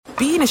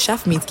being a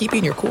chef means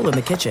keeping your cool in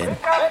the kitchen.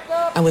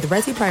 And with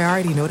Resi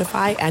Priority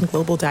Notify and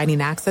Global Dining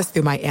Access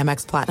through my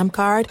Amex Platinum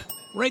card,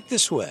 right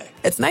this way.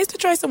 It's nice to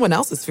try someone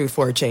else's food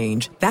for a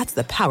change. That's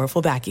the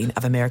powerful backing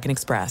of American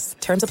Express.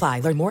 Terms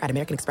apply. Learn more at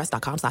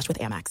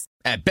americanexpress.com/withAmex.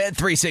 At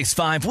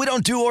Bet365, we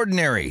don't do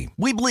ordinary.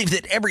 We believe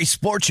that every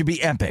sport should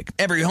be epic.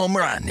 Every home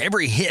run,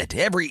 every hit,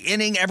 every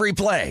inning, every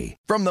play.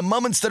 From the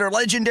moments that are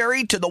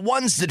legendary to the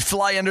ones that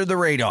fly under the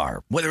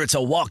radar. Whether it's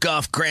a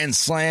walk-off grand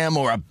slam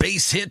or a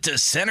base hit to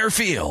center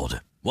field.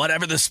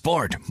 Whatever the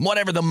sport,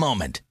 whatever the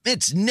moment,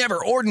 it's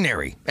never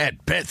ordinary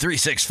at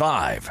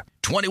Bet365.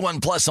 21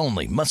 plus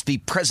only. Must be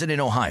present in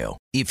Ohio.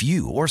 If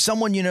you or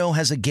someone you know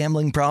has a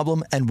gambling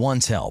problem and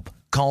wants help,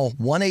 call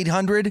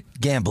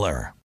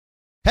 1-800-GAMBLER.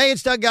 Hey,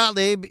 it's Doug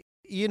Gottlieb.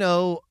 You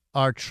know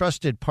our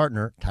trusted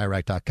partner,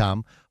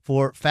 TireRack.com,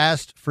 for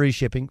fast, free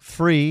shipping,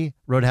 free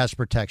road hazard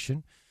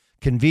protection,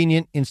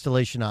 convenient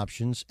installation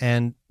options,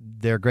 and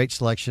their great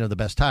selection of the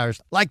best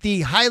tires, like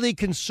the highly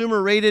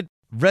consumer-rated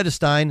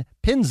Vredestein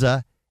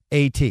Pinza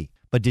AT.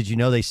 But did you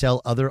know they sell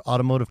other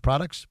automotive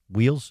products?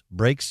 Wheels,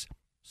 brakes,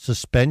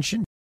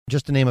 suspension,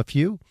 just to name a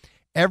few.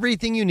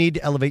 Everything you need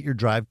to elevate your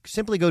drive.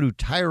 Simply go to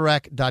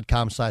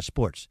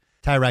TireRack.com/sports.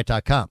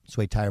 TireRack.com. It's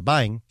the way tire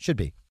buying should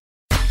be.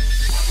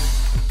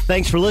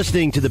 Thanks for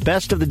listening to the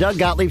Best of the Doug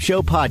Gottlieb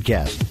Show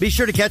podcast. Be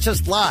sure to catch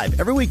us live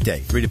every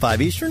weekday, 3 to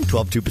 5 Eastern,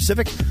 12 to 2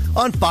 Pacific,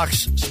 on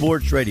Fox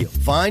Sports Radio.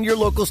 Find your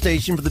local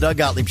station for the Doug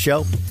Gottlieb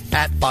Show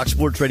at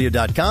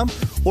foxsportsradio.com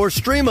or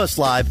stream us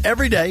live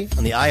every day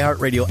on the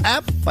iHeartRadio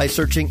app by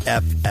searching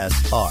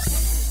FSR.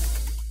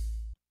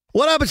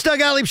 What up? It's Doug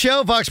Gottlieb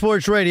Show, Fox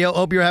Sports Radio.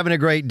 Hope you're having a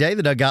great day.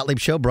 The Doug Gottlieb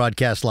Show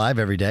broadcasts live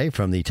every day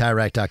from the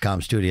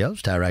TireRack.com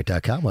studios.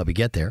 TireRack.com, we'll be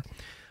get there.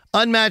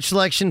 Unmatched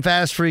selection,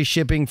 fast, free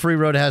shipping, free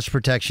road hazard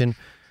protection.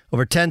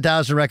 Over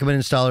 10,000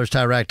 recommended installers,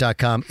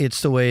 TireRack.com. It's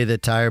the way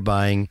that tire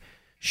buying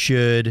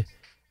should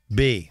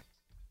be.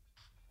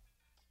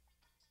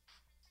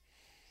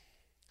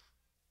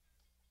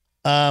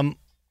 So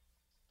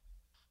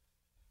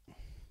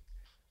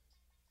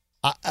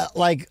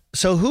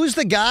who's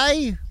the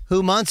guy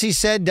who Muncie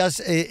said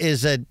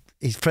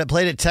he's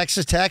played at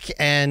Texas Tech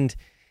and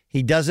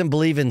he doesn't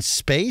believe in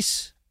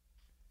space?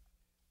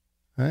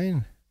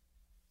 Right?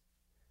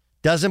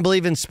 Doesn't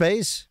believe in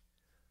space?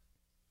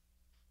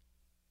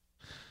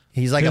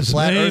 He's like a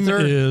flat earther?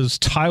 His name is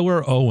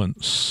Tyler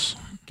Owens.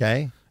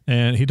 Okay.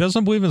 And he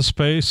doesn't believe in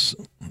space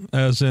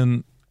as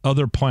in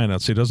other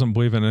planets. He doesn't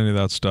believe in any of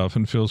that stuff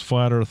and feels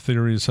flat earth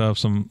theories have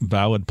some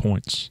valid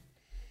points.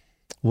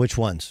 Which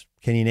ones?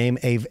 Can you name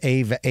a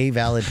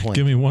valid point?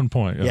 Give me 1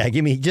 point. Yeah,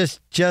 give me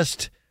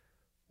just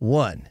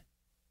one.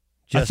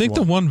 I think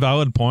the one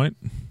valid point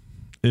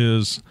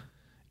is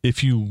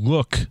if you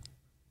look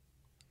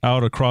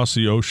out across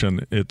the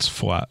ocean, it's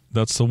flat.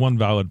 That's the one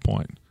valid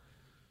point.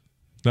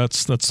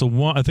 That's the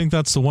one. I think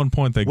that's the one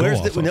point they go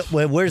off of.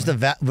 Where's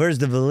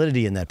the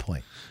validity in that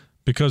point?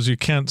 Because you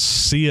can't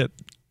see it.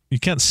 You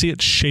can't see it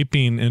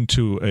shaping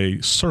into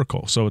a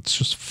circle, so it's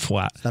just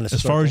flat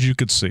as far as you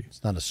could see.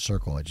 It's not a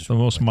circle. The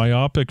most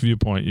myopic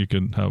viewpoint you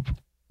can have.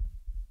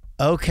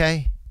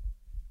 Okay.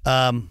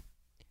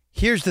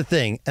 Here's the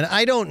thing, and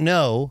I don't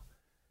know.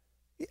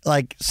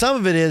 Like some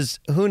of it is,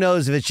 who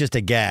knows if it's just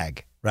a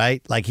gag,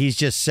 right? Like he's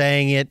just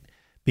saying it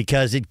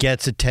because it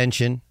gets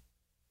attention,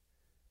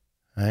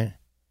 right?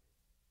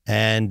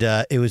 And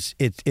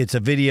it's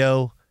a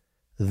video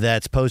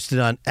that's posted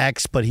on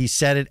X, but he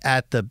said it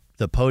at the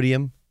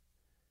podium.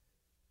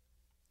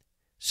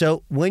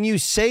 So when you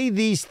say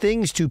these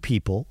things to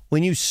people,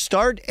 when you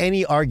start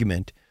any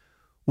argument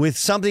with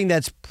something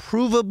that's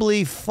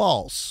provably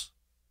false,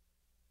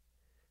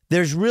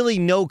 there's really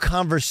no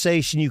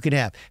conversation you can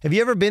have. Have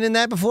you ever been in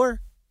that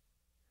before?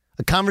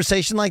 A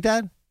conversation like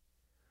that?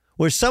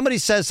 Where somebody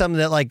says something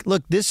that like,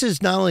 look, this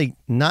is not only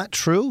not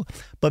true,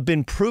 but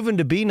been proven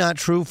to be not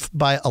true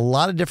by a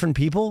lot of different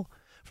people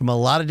from a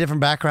lot of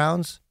different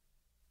backgrounds.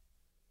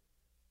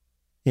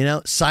 You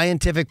know,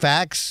 scientific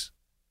facts.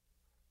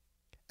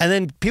 And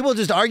then people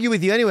just argue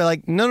with you anyway,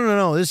 like,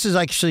 no, this has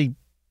actually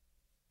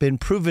been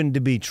proven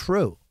to be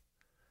true.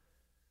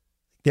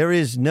 There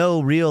is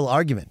no real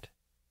argument.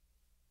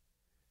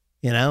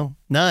 You know,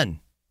 none.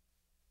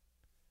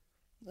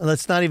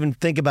 Let's not even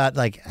think about,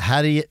 like,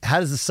 how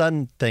does the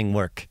sun thing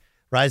work?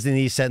 Rising in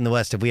the east, set in the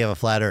west, if we have a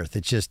flat earth.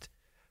 It's just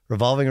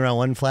revolving around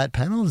one flat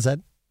panel? Is that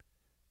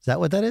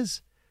what that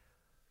is?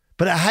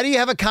 But how do you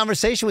have a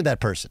conversation with that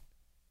person?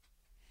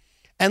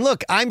 And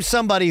look, I'm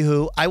somebody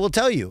who, I will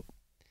tell you,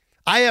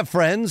 I have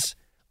friends,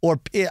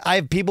 or I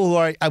have people who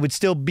I would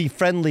still be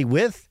friendly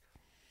with,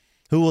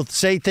 who will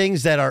say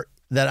things that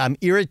I'm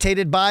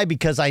irritated by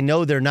because I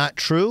know they're not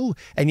true,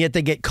 and yet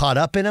they get caught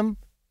up in them.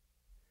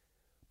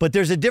 But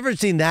there's a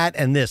difference in that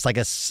and this, like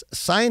a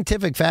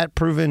scientific fact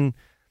proven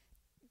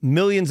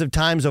millions of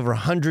times over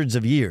hundreds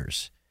of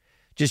years.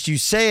 Just you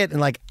say it and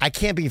like, I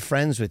can't be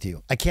friends with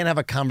you. I can't have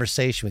a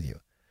conversation with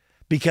you.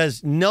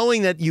 Because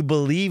knowing that you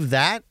believe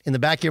that in the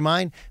back of your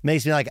mind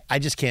makes me like, I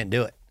just can't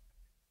do it.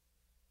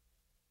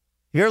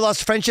 You ever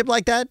lost a friendship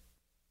like that?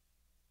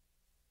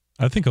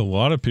 I think a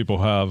lot of people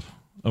have.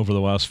 over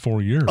the last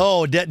 4 years.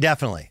 Oh,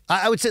 definitely.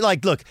 I would say,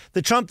 like, look,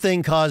 the Trump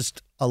thing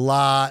caused a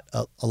lot.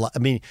 I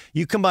mean,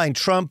 you combine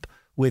Trump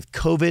with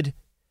COVID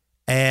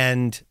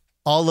and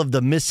all of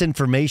the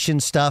misinformation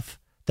stuff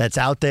that's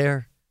out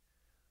there,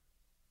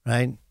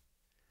 right?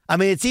 I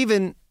mean, it's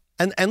even,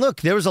 and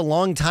look, there was a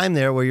long time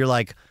there where you're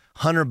like,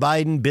 Hunter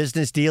Biden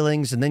business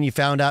dealings, and then you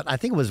found out, I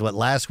think it was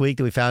last week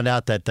that we found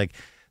out that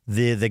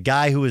the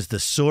guy who was the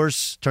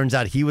source, turns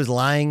out he was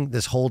lying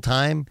this whole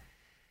time.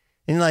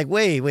 And you're like,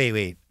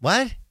 wait,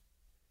 what?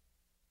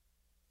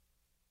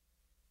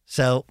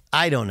 So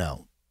I don't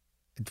know.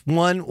 It's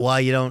one, why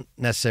you don't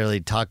necessarily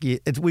talk.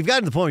 We've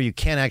gotten to the point where you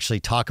can't actually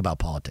talk about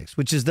politics,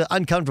 which is the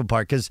uncomfortable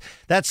part, because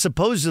that's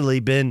supposedly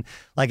been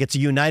like it's a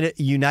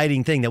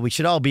uniting thing that we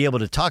should all be able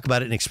to talk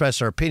about it and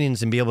express our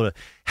opinions and be able to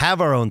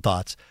have our own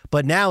thoughts.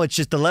 But now it's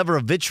just the level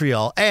of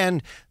vitriol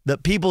and the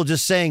people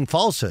just saying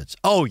falsehoods.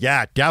 Oh,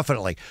 yeah,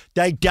 definitely.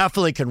 They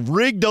definitely can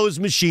rig those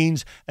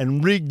machines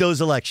and rig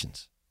those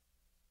elections.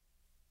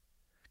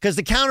 Because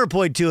the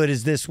counterpoint to it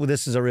is this. Well,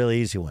 this is a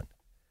really easy one.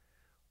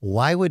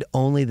 Why would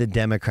only the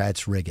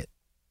Democrats rig it?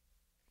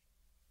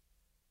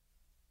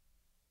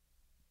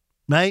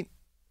 Right?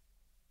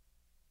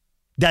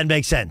 That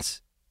makes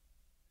sense.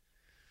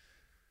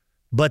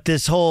 But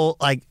this whole,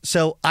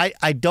 so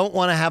I don't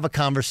want to have a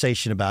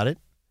conversation about it.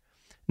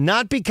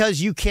 Not because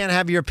you can't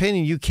have your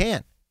opinion, you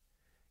can't.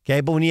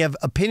 Okay, but when you have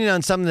opinion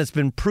on something that's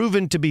been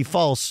proven to be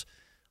false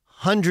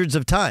hundreds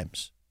of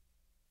times,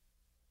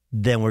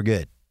 then we're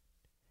good.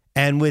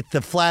 And with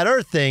the flat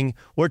earth thing,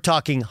 we're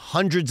talking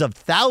hundreds of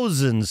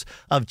thousands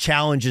of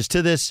challenges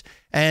to this,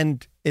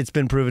 and it's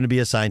been proven to be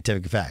a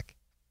scientific fact.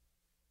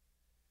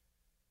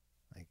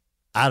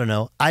 I don't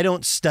know. I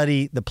don't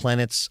study the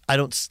planets. I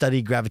don't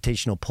study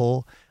gravitational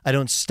pull. I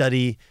don't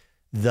study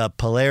the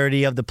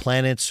polarity of the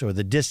planets or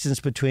the distance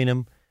between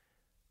them.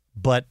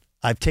 But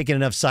I've taken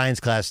enough science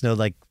class to know,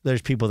 like,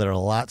 there's people that are a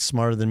lot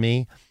smarter than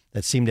me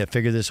that seem to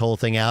figure this whole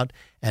thing out,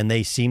 and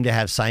they seem to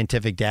have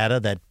scientific data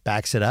that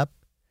backs it up.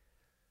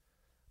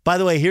 By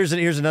the way, here's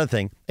another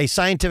thing. A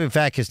scientific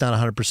fact is not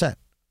 100%.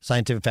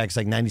 Scientific fact is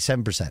like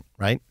 97%,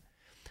 right?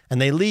 And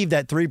they leave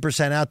that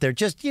 3% out there.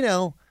 Just,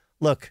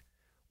 look,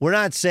 we're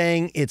not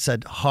saying it's a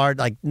hard,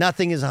 like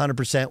nothing is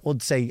 100%.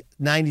 We'll say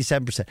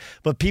 97%.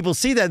 But people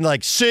see that and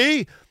like,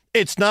 see,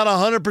 it's not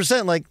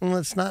 100%. Like, well,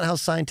 that's not how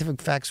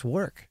scientific facts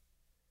work.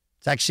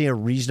 It's actually a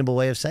reasonable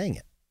way of saying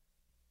it.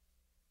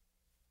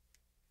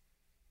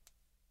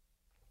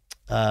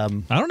 I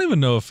don't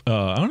even know if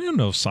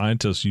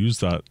scientists use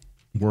that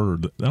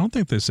word. I don't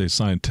think they say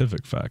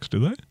scientific facts, do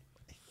they? I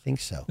think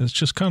so. It's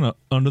just kind of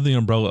under the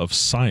umbrella of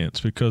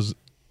science, because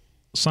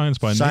science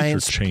by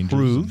nature changes.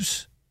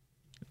 Proves.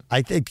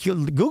 I think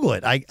Google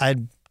it. I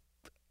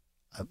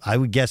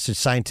would guess it's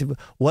scientific.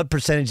 What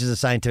percentage is a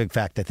scientific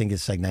fact? I think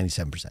it's like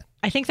 97%.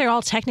 I think they're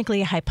all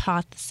technically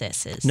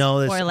hypotheses.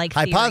 No, or like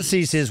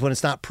hypotheses is when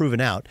it's not proven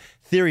out.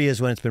 Theory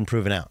is when it's been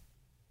proven out.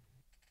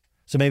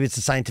 So maybe it's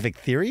a scientific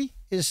theory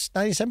is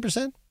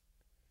 97%.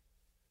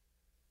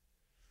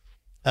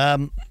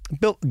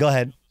 Bill, go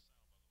ahead.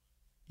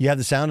 You have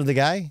the sound of the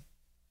guy?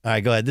 All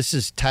right, go ahead. This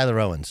is Tyler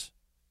Owens.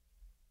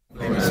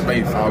 In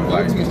space, I was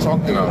like, I'm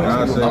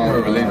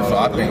more religious, so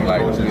I think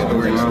like the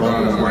story is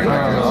wrong right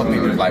now. I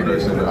think it's like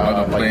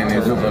other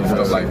planets and other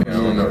stuff like that. I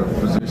don't know.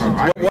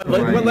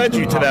 What led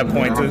you to that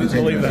point to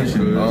believe that?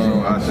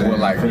 Well,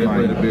 like I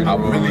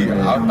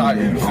thought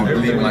you should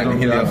believe in like the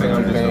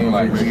heliocentric thing,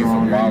 like we get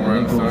some wild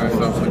around the sun and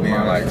stuff, but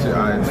then like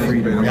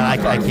yeah, I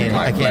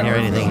can't hear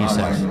anything he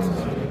says.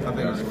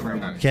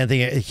 Can't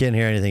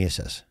hear anything he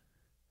says.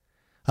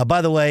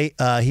 By the way,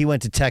 he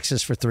went to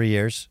Texas for 3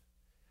 years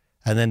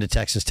and then to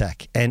Texas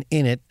Tech. And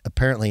in it,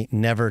 apparently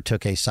never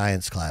took a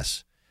science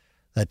class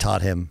that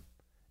taught him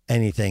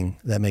anything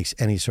that makes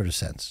any sort of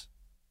sense.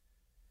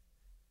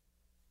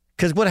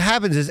 Because what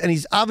happens is, and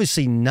he's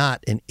obviously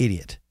not an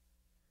idiot,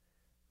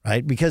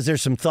 right? Because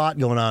there's some thought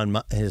going on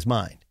in his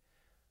mind.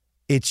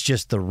 It's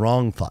just the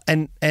wrong thought.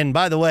 And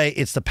by the way,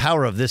 it's the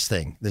power of this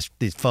thing,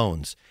 these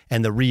phones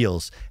and the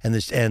reels and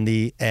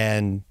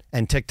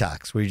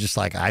TikToks, where you're just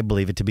like, I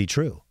believe it to be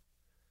true.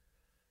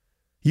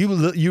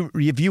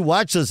 If you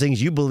watch those things,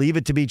 you believe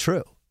it to be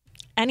true.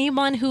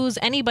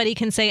 Anybody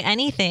can say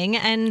anything,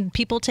 and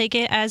people take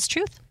it as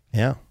truth.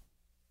 Yeah.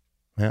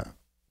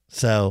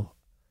 So,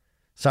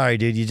 sorry,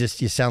 dude. You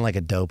sound like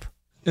a dope.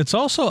 It's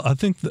also, I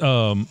think,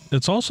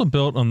 it's also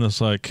built on this,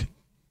 like,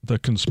 the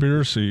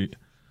conspiracy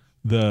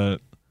that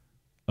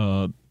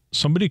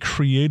somebody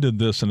created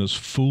this and is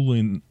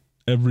fooling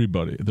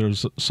everybody.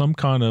 There's some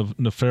kind of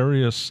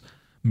nefarious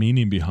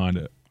meaning behind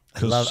it.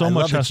 Because so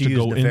much has to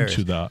go nefarious.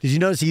 into that. Did you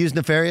notice he used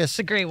nefarious? It's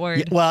a great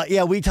word.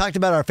 Yeah, we talked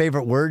about our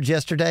favorite words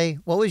yesterday.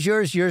 What was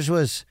yours? Yours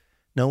was,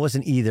 no, it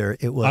wasn't either.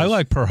 It was. I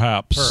like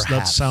perhaps.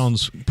 That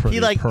sounds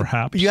pretty.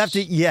 Perhaps. You have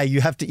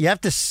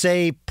to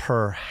say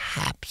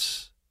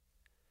perhaps.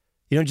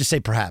 You don't just say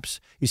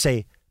perhaps. You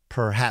say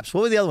perhaps.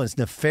 What were the other ones?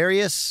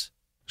 Nefarious.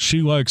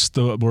 She likes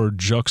the word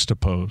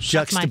juxtapose.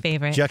 That's my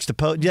favorite.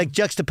 Juxtapose. You like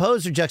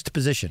juxtapose or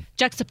juxtaposition?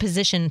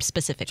 Juxtaposition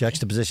specifically.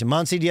 Juxtaposition.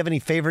 Monsi, do you have any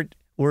favorite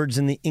words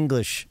in the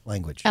English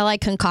language? I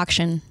like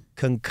concoction.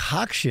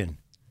 Concoction.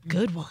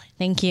 Good one.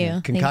 Thank you.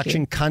 Yeah.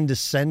 Concoction,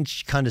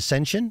 condescension?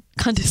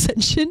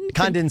 Condescension?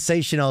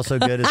 Condensation also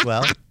good as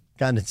well.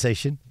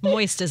 Condensation.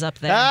 Moist is up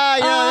there.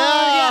 Yeah.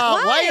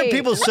 Why are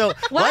people so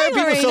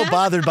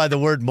bothered by the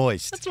word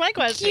moist? That's my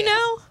question. You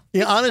know?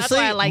 Yeah, honestly,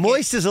 why I like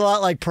moist is a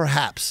lot like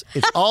perhaps.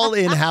 It's all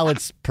in how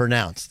it's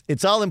pronounced.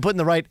 It's all in putting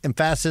the right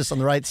emphasis on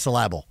the right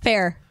syllable.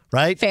 Fair.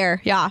 Right?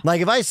 Fair, yeah.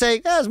 Like if I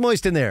say, it's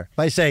moist in there. If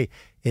I say,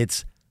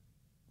 it's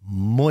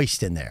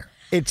moist in there.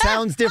 It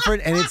sounds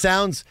different and it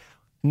sounds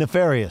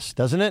nefarious,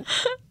 doesn't it?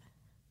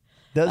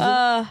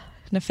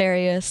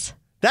 Nefarious.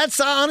 That's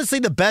honestly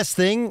the best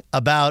thing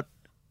about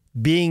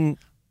being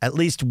at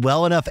least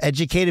well enough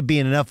educated,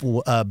 being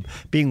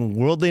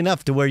worldly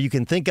enough to where you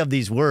can think of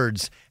these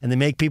words and they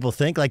make people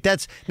think. Like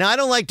that's now I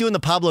don't like doing the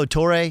Pablo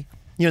Torre. You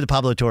know what the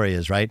Pablo Torre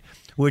is, right?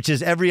 Which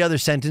is every other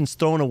sentence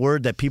throwing a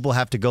word that people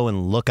have to go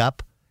and look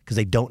up because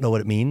they don't know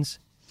what it means.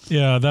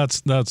 Yeah,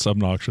 that's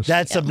obnoxious.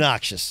 That's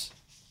obnoxious.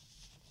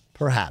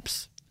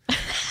 Perhaps.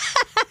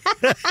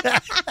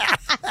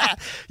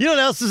 You know what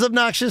else is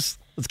obnoxious?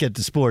 Let's get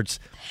to sports.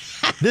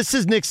 This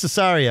is Nick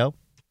Cesario,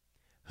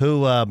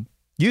 who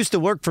used to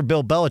work for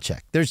Bill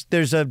Belichick.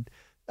 There's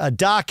a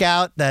doc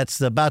out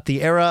that's about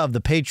the era of the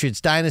Patriots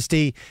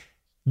dynasty,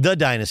 the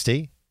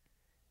dynasty,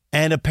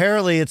 and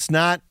apparently it's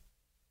not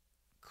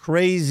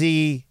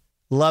crazy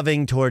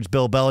loving towards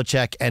Bill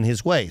Belichick and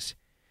his ways.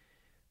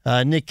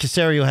 Nick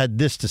Cesario had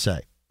this to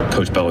say.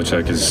 Coach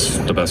Belichick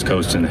is the best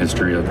coach in the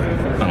history of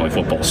not only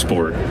football,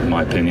 sport, in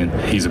my opinion.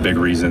 He's a big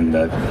reason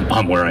that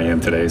I'm where I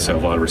am today, so I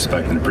have a lot of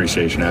respect and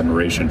appreciation,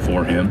 admiration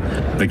for him.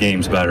 The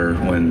game's better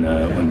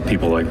when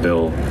people like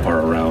Bill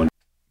are around.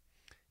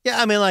 Yeah,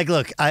 I mean, like,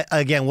 look,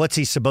 again, what's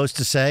he supposed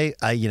to say?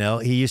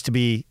 He used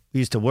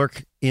to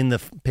work in the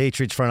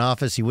Patriots front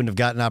office. He wouldn't have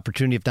gotten an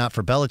opportunity if not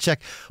for Belichick.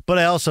 But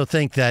I also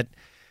think that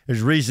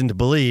there's reason to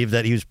believe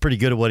that he was pretty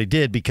good at what he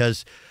did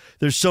because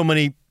there's so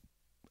many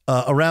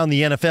around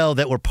the NFL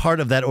that were part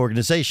of that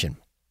organization.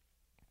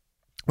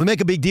 We make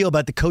a big deal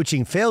about the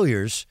coaching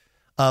failures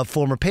of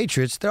former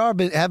Patriots. There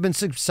have been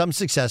some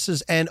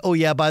successes. And,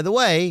 by the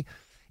way,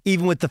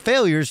 even with the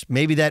failures,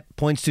 maybe that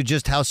points to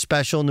just how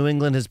special New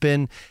England has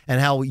been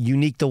and how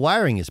unique the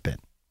wiring has been.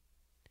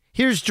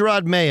 Here's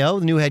Gerard Mayo,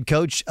 the new head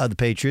coach of the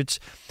Patriots,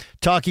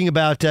 talking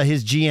about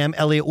his GM,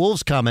 Elliott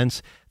Wolf's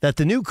comments that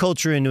the new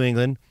culture in New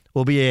England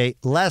will be a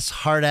less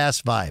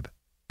hard-ass vibe.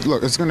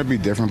 Look, it's going to be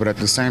different, but at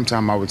the same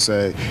time, I would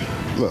say,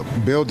 look,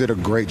 Bill did a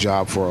great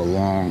job for a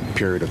long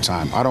period of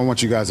time. I don't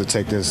want you guys to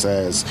take this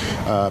as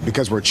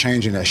because we're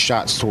changing as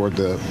shots toward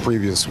the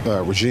previous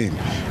regime.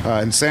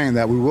 And saying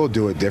that we will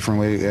do it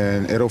differently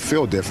and it'll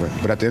feel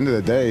different. But at the end of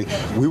the day,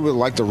 we would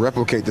like to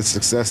replicate the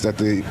success that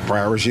the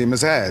prior regime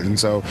has had. And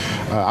so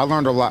I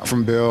learned a lot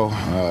from Bill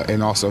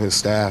and also his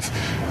staff.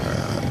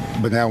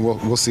 But now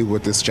we'll see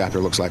what this chapter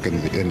looks like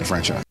in the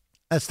franchise.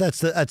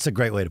 That's a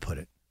great way to put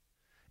it.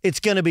 It's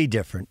going to be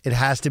different. It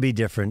has to be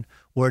different.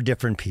 We're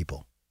different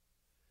people.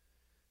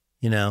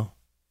 The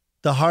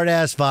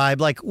hard-ass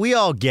vibe, like, we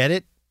all get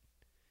it.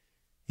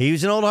 He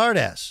was an old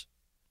hard-ass.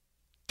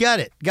 Got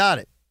it.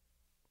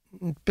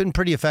 It's been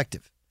pretty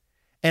effective.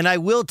 And I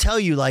will tell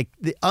you, like,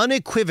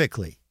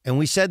 unequivocally, and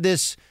we said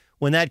this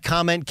when that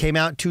comment came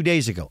out 2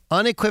 days ago,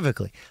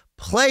 unequivocally,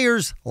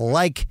 players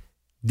like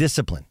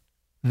discipline.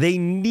 They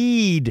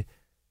need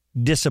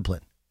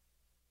discipline.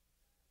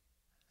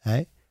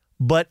 Okay?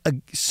 But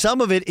some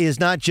of it is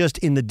not just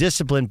in the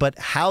discipline, but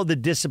how the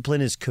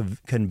discipline is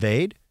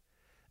conveyed,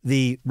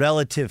 the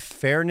relative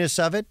fairness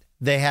of it.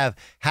 They have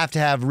to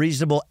have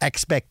reasonable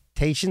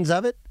expectations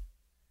of it.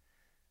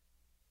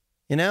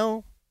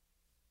 I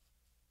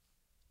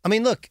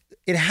mean, look,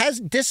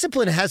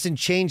 discipline hasn't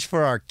changed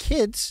for our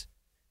kids.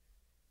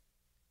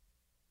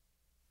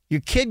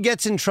 Your kid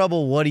gets in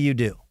trouble, what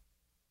do?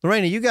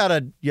 Lorena, you got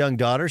a young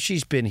daughter.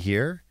 She's been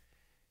here.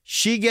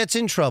 She gets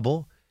in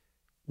trouble.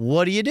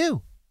 What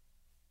do?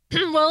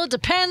 Well, it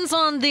depends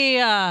on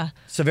the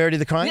severity of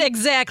the crime?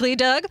 Exactly,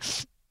 Doug.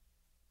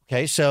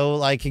 Okay, so,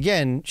 like,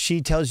 again, she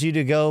tells you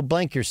to go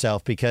blank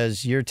yourself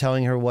because you're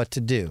telling her what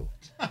to do.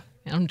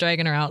 I'm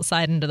dragging her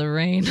outside into the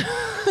rain.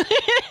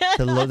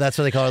 That's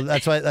what they call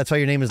it. That's why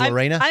your name is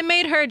Lorena? I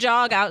made her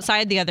jog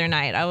outside the other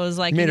night. I was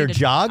like, you made her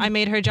jog? I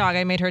made her jog.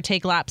 I made her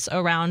take laps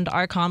around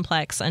our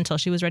complex until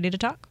she was ready to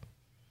talk.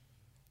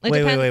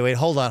 Wait.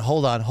 Hold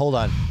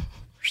on.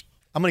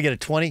 I'm going to get a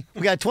 20.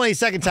 We got a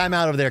 20-second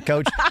timeout over there,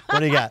 Coach. What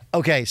do you got?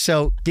 Okay,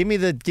 so give me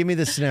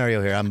the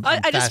scenario here.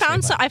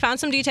 I found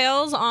some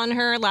details on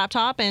her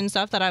laptop and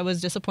stuff that I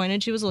was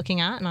disappointed she was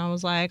looking at, and I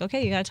was like,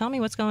 okay, you got to tell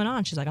me what's going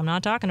on. She's like, I'm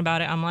not talking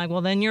about it. I'm like,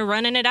 well, then you're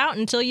running it out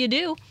until you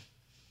do.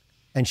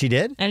 And she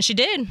did? And she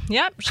did.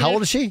 Yep. How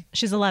old is she?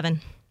 She's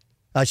 11.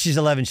 She's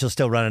 11. She'll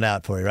still run it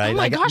out for you, right? Oh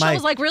my gosh! I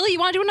was like, really? You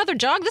want to do another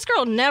jog? This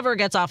girl never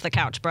gets off the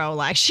couch, bro.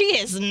 Like, she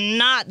is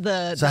not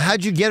the. So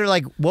how'd you get her?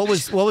 Like, what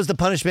was the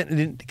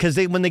punishment? Because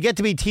when they get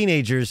to be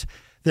teenagers,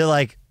 they're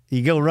like,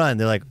 you go run.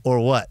 They're like,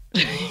 or what?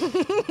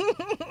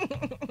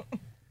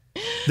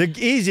 The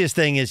easiest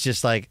thing is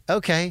just like,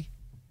 okay,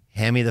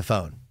 hand me the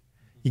phone.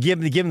 You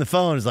give him the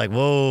phone. It's like,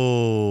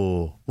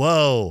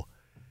 whoa.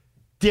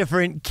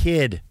 Different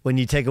kid when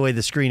you take away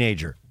the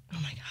screenager. Oh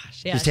my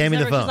gosh! Yeah, just hand me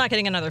the phone. She's not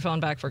getting another phone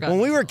back for God. When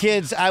we were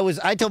kids,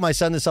 I told my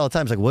son this all the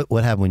time. It's like,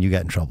 what happened when you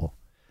got in trouble?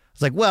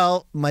 It's like,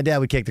 well, my dad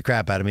would kick the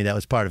crap out of me. That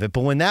was part of it.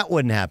 But when that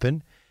wouldn't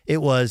happen,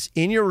 it was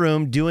in your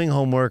room doing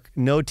homework,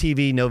 no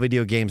TV, no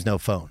video games, no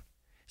phone.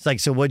 It's like,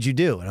 so what'd you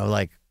do? And I was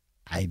like,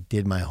 I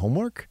did my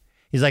homework.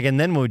 He's like, and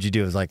then what would you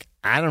do? I was like,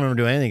 I don't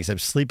remember doing anything except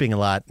sleeping a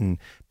lot and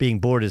being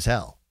bored as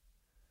hell.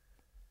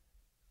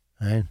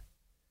 Right?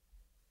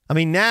 I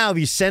mean, now if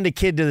you send a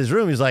kid to this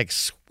room, he's like,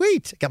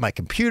 sweet, I got my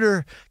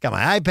computer, got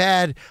my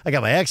iPad, I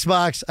got my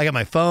Xbox, I got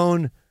my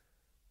phone.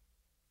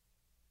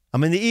 I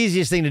mean, the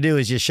easiest thing to do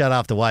is just shut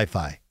off the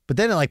Wi-Fi. But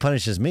then it like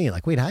punishes me.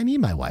 Like, wait, I need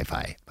my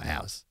Wi-Fi in my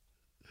house.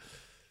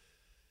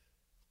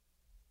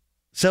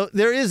 So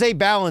there is a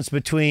balance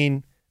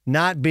between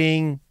not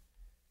being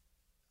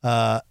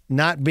a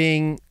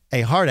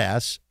hard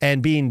ass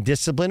and being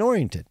discipline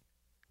oriented.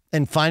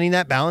 And finding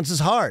that balance is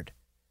hard.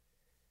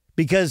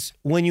 Because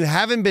when you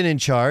haven't been in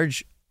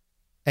charge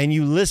and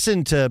you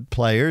listen to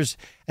players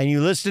and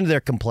you listen to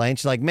their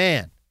complaints, you're like,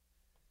 man.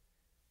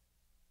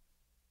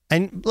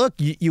 And look,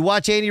 you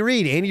watch Andy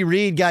Reid. Andy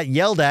Reid got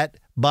yelled at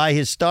by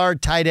his star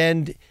tight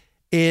end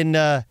in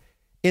the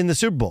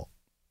Super Bowl.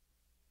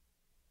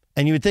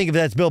 And you would think if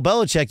that's Bill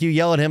Belichick, you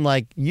yell at him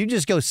like, you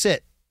just go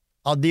sit.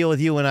 I'll deal with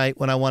you when I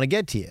want to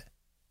get to you.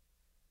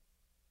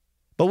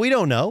 But we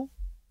don't know.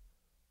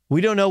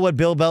 We don't know what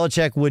Bill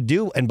Belichick would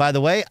do. And by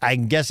the way,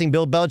 I'm guessing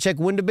Bill Belichick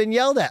wouldn't have been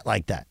yelled at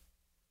like that.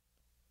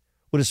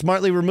 Would have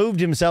smartly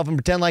removed himself and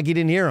pretend like he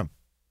didn't hear him.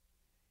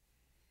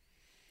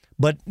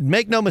 But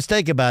make no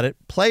mistake about it,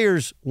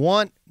 players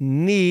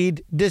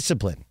need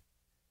discipline.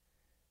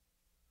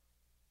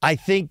 I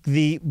think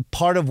the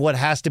part of what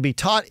has to be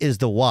taught is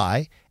the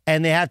why,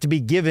 and they have to be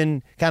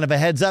given kind of a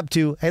heads up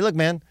to, hey, look,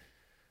 man,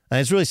 and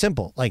it's really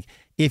simple. Like,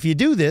 if you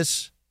do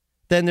this,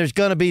 then there's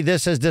going to be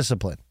this as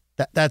discipline.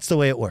 That's the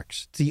way it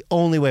works. It's the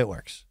only way it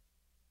works.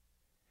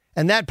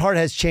 And that part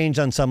has changed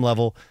on some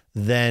level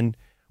than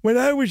when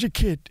I was a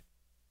kid,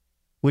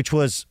 which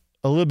was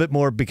a little bit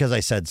more because I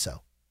said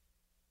so,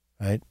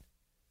 right?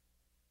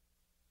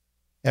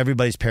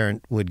 Everybody's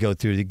parent would go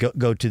through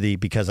go to the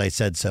because I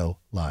said so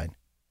line.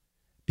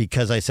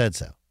 Because I said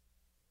so.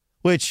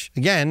 Which,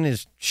 again,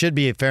 should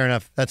be fair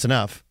enough. That's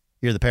enough.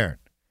 You're the parent.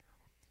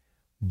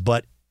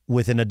 But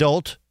with an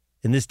adult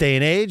in this day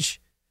and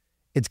age,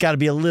 it's got to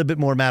be a little bit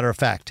more matter of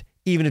fact,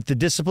 even if the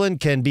discipline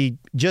can be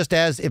just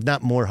as, if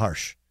not more,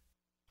 harsh.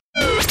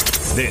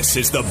 This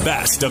is the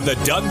best of the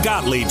Doug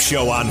Gottlieb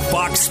Show on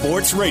Fox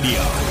Sports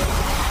Radio.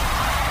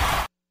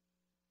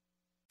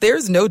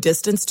 There's no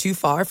distance too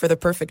far for the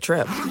perfect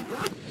trip.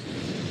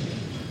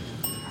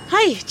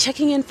 Hi,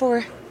 checking in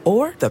for...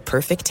 Or the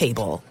perfect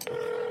table.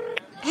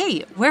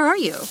 Hey, where are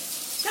you?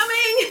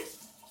 Coming!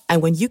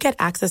 And when you get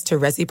access to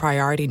Resi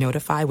Priority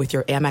Notify with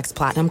your Amex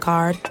Platinum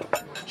card...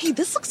 Hey,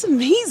 this looks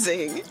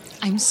amazing.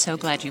 I'm so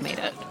glad you made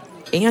it.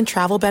 And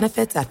travel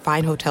benefits at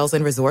fine hotels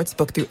and resorts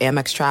booked through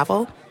Amex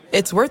Travel,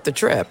 it's worth the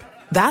trip.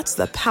 That's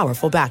the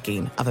powerful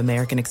backing of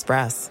American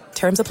Express.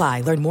 Terms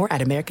apply. Learn more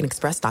at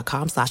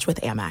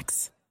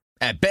americanexpress.com/withAmex.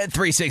 At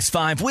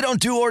Bet365, we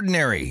don't do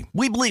ordinary.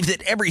 We believe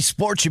that every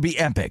sport should be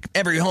epic.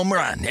 Every home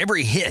run,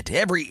 every hit,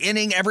 every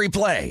inning, every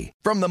play.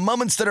 From the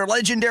moments that are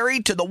legendary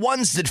to the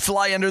ones that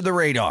fly under the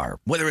radar.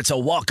 Whether it's a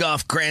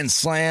walk-off grand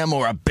slam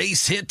or a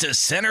base hit to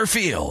center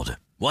field.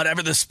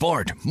 Whatever the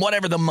sport,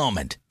 whatever the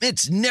moment.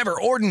 It's never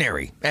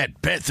ordinary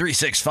at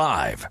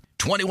Bet365.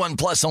 21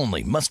 plus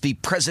only. Must be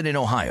present in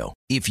Ohio.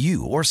 If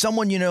you or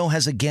someone you know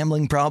has a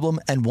gambling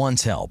problem and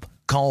wants help,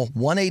 call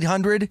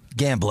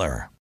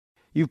 1-800-GAMBLER.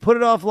 You've put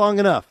it off long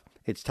enough.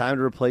 It's time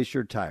to replace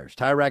your tires.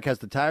 Tire Rack has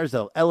the tires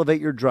that'll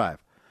elevate your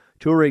drive.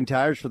 Touring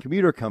tires for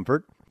commuter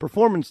comfort,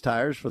 performance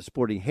tires for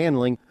sporty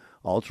handling,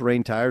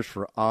 all-terrain tires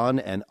for on-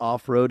 and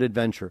off-road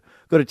adventure.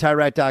 Go to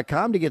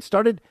TireRack.com to get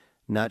started.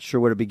 Not sure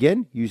where to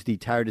begin? Use the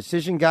Tire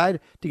Decision Guide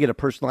to get a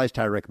personalized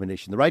tire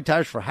recommendation. The right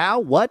tires for how,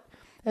 what,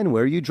 and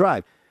where you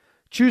drive.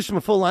 Choose from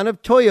a full line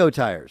of Toyo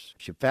tires.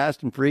 Ship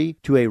fast and free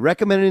to a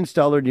recommended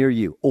installer near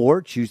you.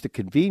 Or choose the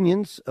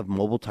convenience of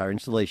mobile tire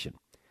installation.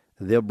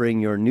 They'll bring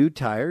your new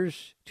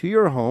tires to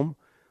your home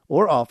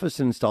or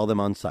office and install them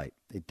on site.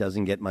 It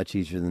doesn't get much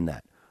easier than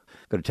that.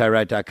 Go to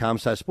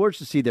TireRack.com/sports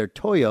to see their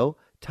Toyo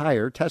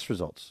tire test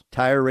results,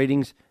 tire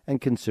ratings,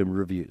 and consumer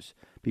reviews.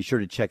 Be sure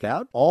to check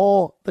out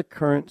all the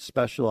current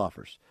special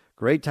offers.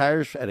 Great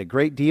tires at a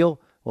great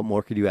deal. What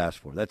more could you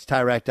ask for? That's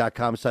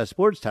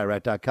TireRack.com/sports,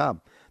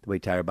 TireRack.com, the way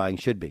tire buying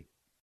should be.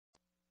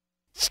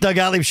 It's Doug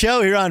Gottlieb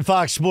Show here on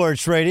Fox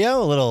Sports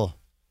Radio. A little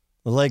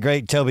late,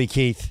 great Toby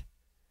Keith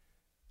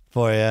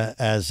for you,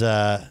 as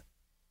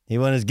he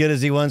wasn't as good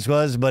as he once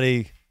was, but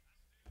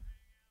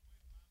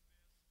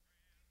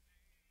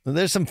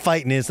there's some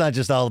fighting. It's not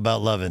just all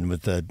about loving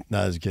with the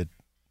not as good.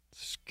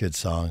 It's a good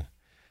song.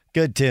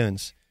 Good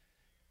tunes.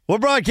 We're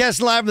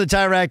broadcasting live from the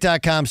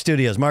TireRack.com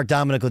studios. Mark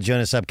Dominic will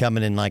join us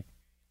upcoming in like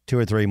 2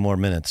 or 3 more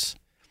minutes.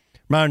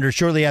 Reminder,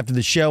 shortly after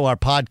the show, our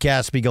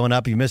podcast will be going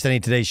up. If you missed any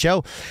of today's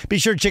show, be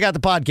sure to check out the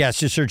podcast.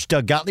 Just search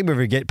Doug Gottlieb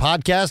wherever you get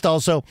podcast.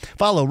 Also,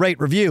 follow, rate,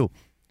 review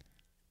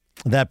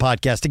that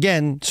podcast.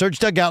 Again, search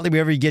Doug Gottlieb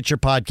wherever you get your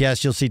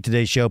podcast. You'll see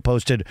today's show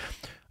posted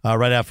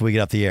right after we get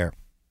off the air.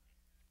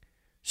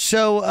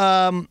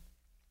 So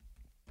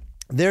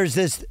there's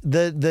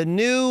the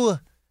new,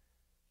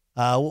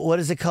 what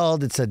is it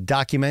called? It's a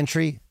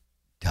documentary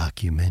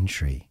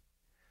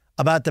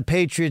about the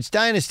Patriots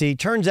dynasty.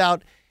 Turns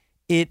out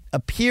it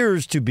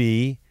appears to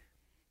be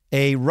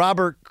a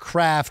Robert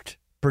Kraft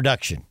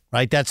production,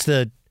 right? That's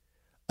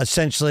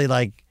essentially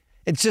like,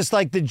 it's just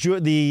like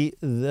the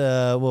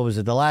what was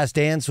it? The Last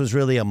Dance was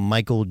really a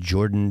Michael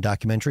Jordan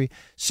documentary.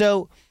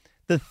 So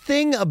the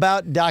thing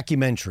about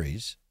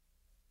documentaries,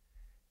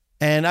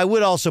 and I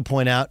would also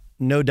point out,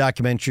 no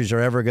documentaries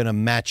are ever going to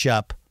match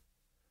up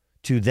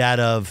to that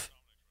of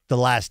The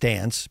Last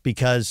Dance,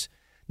 because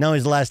not only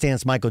is The Last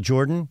Dance Michael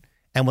Jordan,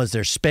 and was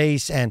there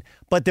space,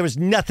 but there was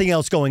nothing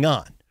else going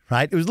on,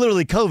 right? It was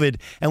literally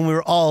COVID, and we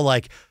were all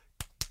like,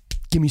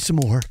 give me some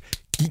more.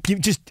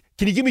 Can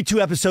you give me 2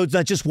 episodes,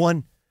 not just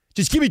one?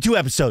 Just give me 2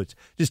 episodes.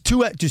 Just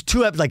two,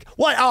 like,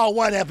 what? Oh,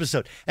 1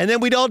 episode. And then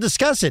we'd all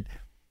discuss it.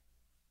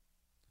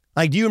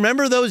 Like, do you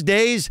remember those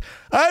days?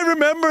 I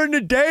remember in the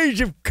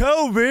days of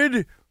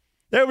COVID,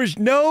 there was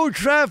no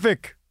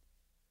traffic.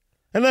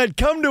 And I'd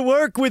come to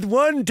work with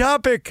one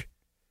topic.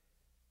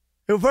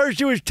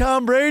 First it was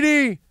Tom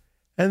Brady.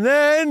 And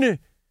then,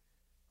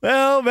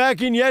 well,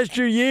 back in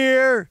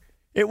yesteryear,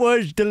 it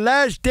was the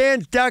Last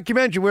Dance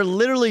documentary. We're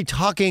literally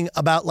talking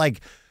about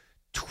like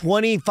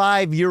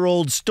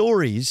 25-year-old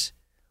stories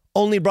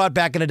only brought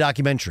back in a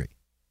documentary.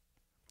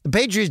 The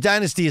Patriots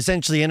dynasty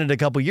essentially ended a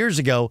couple years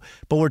ago,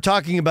 but we're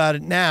talking about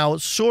it now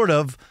sort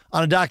of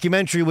on a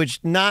documentary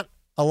which not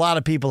a lot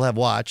of people have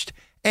watched,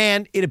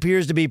 and it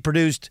appears to be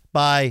produced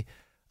by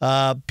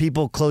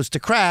people close to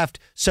Kraft,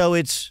 so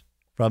it's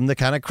from the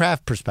kind of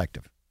Kraft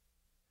perspective.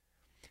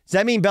 Does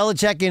that mean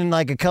Belichick in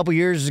like a couple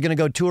years is going to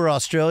go tour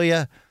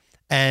Australia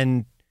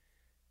and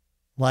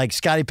like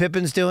Scottie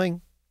Pippen's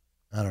doing?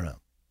 I don't know.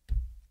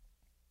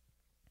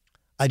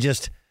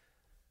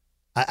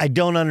 I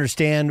don't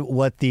understand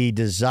what the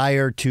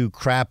desire to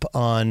crap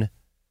on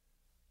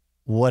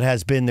what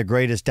has been the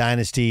greatest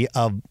dynasty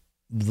of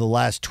the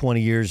last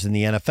 20 years in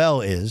the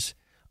NFL is,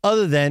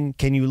 other than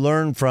can you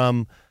learn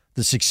from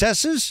the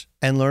successes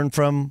and learn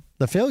from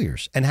the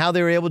failures and how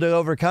they were able to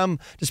overcome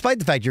despite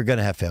the fact you're going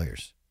to have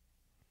failures.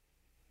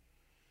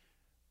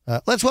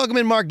 Let's welcome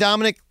in Mark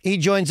Dominic. He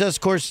joins us.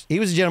 Of course, he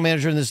was a general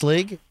manager in this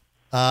league.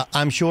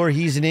 I'm sure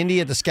he's in Indy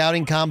at the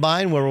scouting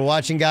combine where we're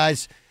watching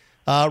guys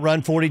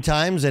run 40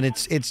 times, and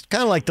it's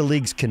kind of like the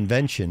league's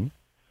convention.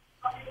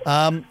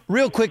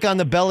 Real quick on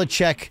the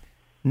Belichick,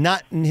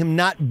 him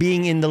not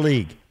being in the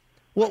league.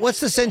 What's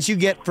the sense you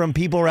get from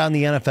people around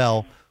the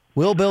NFL?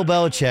 Will Bill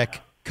Belichick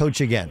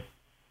coach again?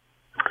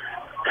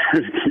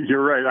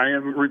 You're right. I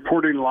am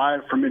reporting live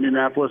from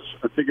Indianapolis.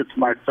 I think it's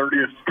my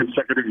 30th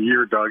consecutive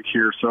year, Doug,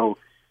 here. So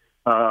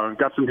I've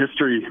got some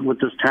history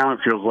with this town, it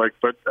feels like.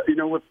 But,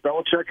 with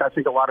Belichick, I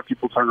think a lot of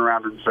people turn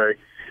around and say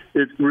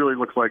it really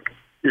looks like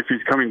if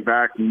he's coming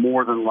back,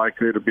 more than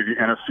likely it'll be the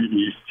NFC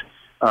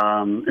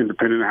East,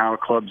 independent of how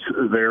clubs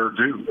there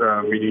do.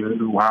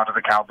 Meaning, how do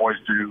the Cowboys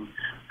do?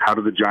 How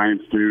do the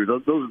Giants do?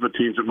 Those are the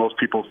teams that most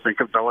people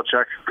think of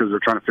Belichick because they're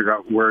trying to figure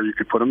out where you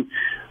could put him.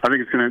 I think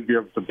it's going to be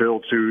up to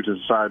Bill, too, to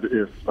decide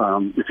if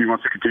he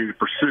wants to continue to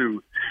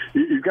pursue.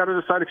 You've got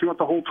to decide if you want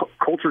the whole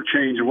culture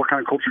change and what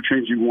kind of culture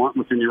change you want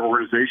within your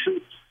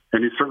organization.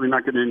 And he's certainly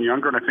not getting any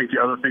younger. And I think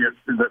the other thing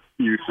that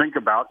you think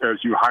about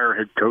as you hire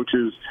head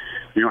coaches,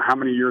 how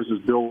many years does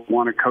Bill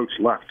want to coach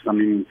left? I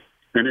mean,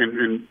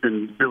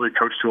 and really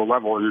coach to a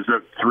level. Is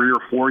it 3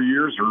 or 4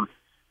 years, or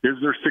is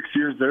there 6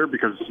 years there?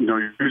 Because,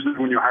 usually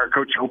when you hire a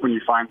coach, you're hoping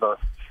you find the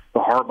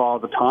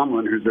Harbaugh, the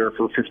Tomlin, who's there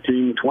for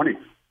 15, 20.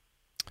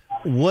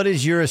 What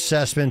is your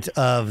assessment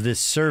of this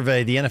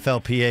survey, the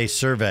NFLPA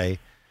survey,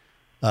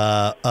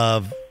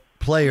 of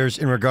players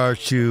in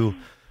regards to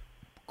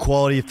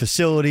quality of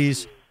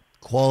facilities,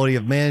 quality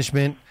of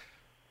management,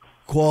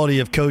 quality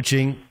of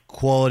coaching,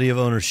 quality of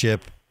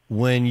ownership?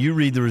 When you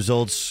read the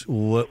results,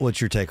 what's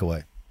your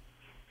takeaway?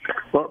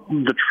 Well,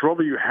 the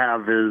trouble you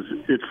have is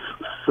it's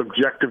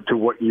subjective to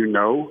what you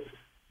know,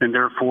 and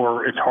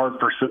therefore it's hard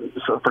for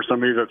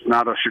somebody that's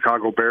not a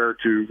Chicago Bear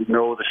to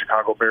know the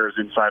Chicago Bears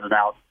inside and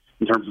out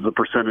in terms of the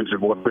percentage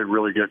of what they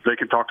really get. They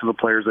can talk to the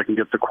players, they can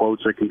get the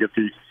quotes, they can get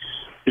the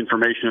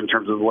information in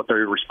terms of what they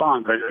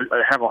respond.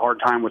 I have a hard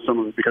time with some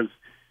of it because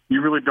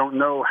you really don't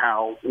know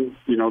how, the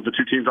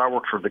 2 teams I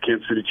work for, the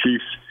Kansas City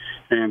Chiefs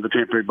and the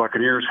Tampa Bay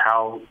Buccaneers,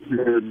 how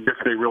if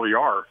they really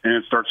are. And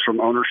it starts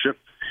from ownership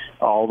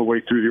all the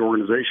way through the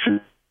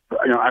organization.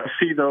 I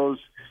see those.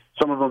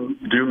 Some of them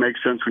do make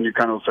sense when you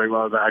kind of say,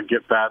 well, I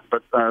get that.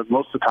 But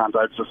most of the times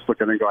I just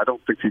look at it and go, I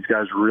don't think these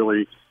guys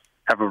really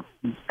have an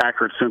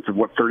accurate sense of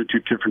what 32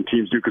 different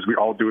teams do because we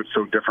all do it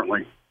so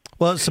differently.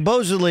 Well,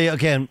 supposedly,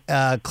 again,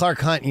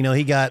 Clark Hunt,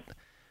 he got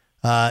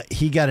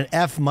an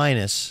F-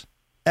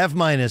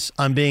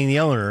 on being the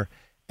owner,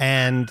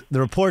 And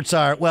the reports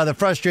are, well, they're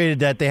frustrated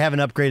that they haven't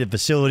upgraded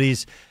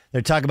facilities.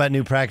 They're talking about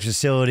new practice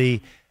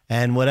facility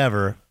and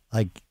whatever.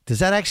 Like, does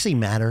that actually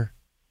matter?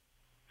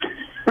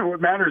 What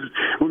matters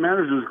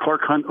is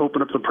Clark Hunt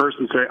open up the purse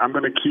and say, I'm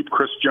going to keep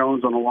Chris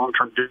Jones on a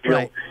long-term deal,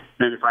 right.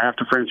 And if I have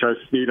to franchise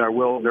Snead, I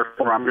will.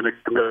 Therefore, I'm going to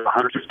commit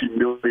 $150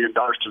 million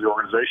to the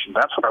organization.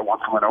 That's what I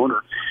want from an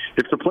owner.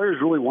 If the players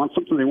really want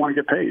something, they want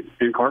to get paid.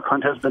 And Clark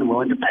Hunt has been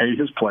willing to pay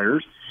his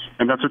players,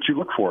 and that's what you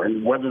look for.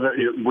 And whether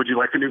would you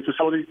like a new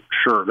facility?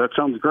 Sure, that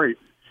sounds great.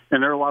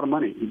 And they're a lot of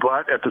money.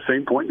 But at the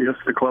same point, yes,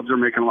 the clubs are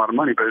making a lot of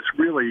money. But it's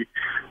really,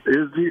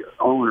 is the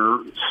owner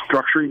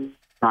structuring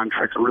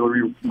contracts that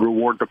really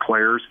reward the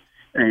players?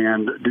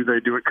 And do they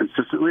do it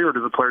consistently, or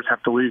do the players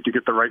have to leave to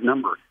get the right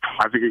number?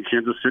 I think in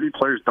Kansas City,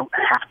 players don't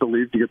have to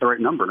leave to get the right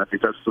number, and I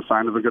think that's the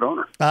sign of a good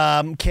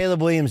owner.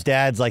 Caleb Williams'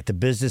 dad's like the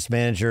business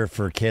manager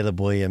for Caleb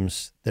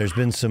Williams. There's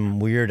been some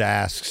weird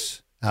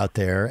asks out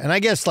there. And I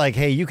guess, like,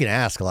 hey, you can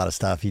ask a lot of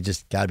stuff. You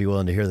just got to be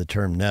willing to hear the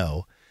term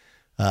no.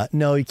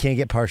 No, you can't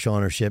get partial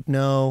ownership.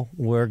 No,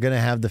 we're going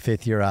to have the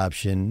fifth-year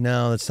option.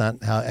 No, that's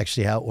not how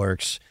it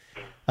works.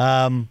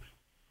 But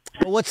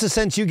what's the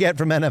sense you get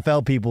from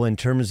NFL people in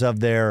terms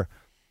of their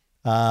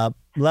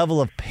level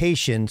of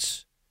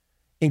patience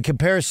in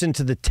comparison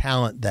to the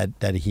talent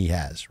that he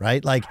has,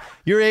 right? Like,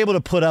 you're able to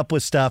put up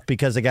with stuff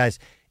because the guys,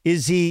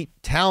 is he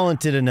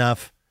talented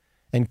enough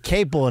and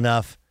capable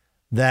enough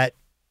that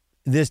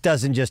this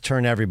doesn't just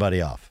turn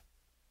everybody off?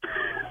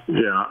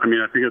 Yeah, I mean,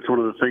 I think it's one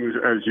of the things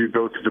as you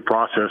go through the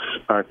process.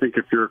 I think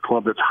if you're a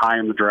club that's high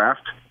in the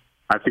draft,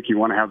 I think you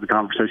want to have the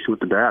conversation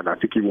with the dad. I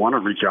think you want to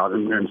reach out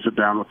and sit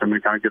down with him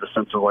and kind of get a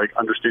sense of, like,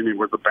 understanding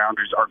where the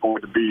boundaries are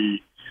going to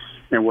be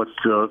and what's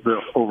the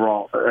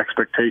overall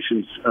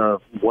expectations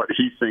of what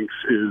he thinks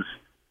is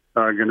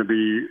going to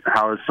be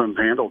how his son's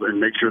handled, and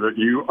make sure that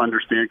you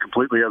understand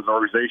completely as an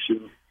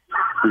organization,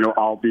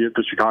 albeit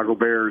the Chicago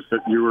Bears,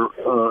 that you're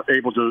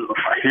able to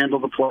handle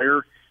the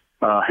player,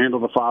 handle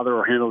the father,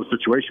 or handle the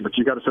situation. But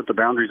you got to set the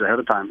boundaries ahead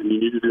of time, and you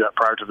need to do that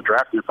prior to the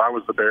draft. And if I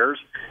was the Bears,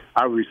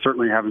 I would be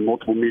certainly having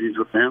multiple meetings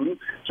with him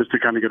just to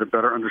kind of get a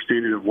better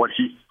understanding of what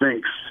he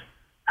thinks,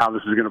 how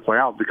this is going to play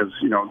out, because,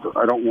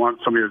 I don't want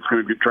somebody that's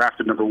going to be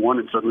drafted number one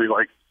and suddenly,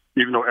 like,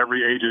 even though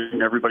every agent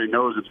and everybody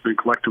knows it's been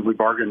collectively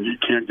bargained, you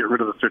can't get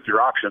rid of the fifth-year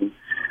option.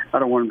 I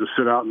don't want him to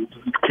sit out in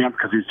camp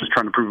because he's just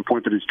trying to prove a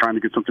point that he's trying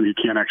to get something he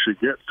can't actually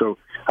get. So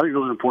I think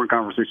those are important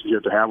conversations you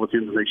have to have with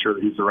him to make sure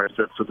that he's the right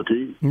fit for the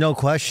team. No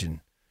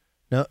question.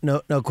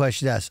 No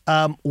question asked.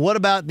 What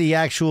about the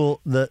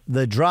actual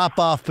the drop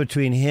off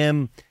between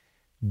him,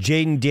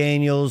 Jaden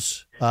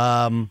Daniels,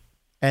 and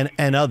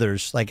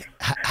others? Like,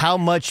 how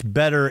much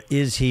better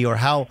is he, or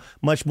how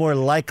much more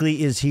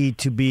likely is he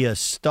to be a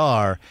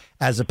star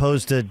as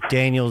opposed to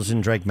Daniels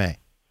and Drake May?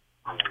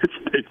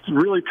 It's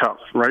really tough,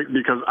 right?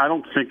 Because I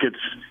don't think it's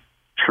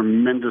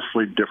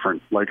tremendously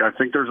different. Like, I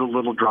think there's a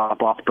little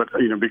drop off, but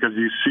because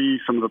you see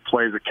some of the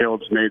plays that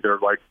Caleb's made, they're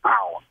like,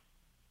 wow,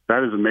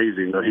 that is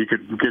amazing that he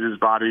could get his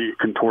body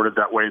contorted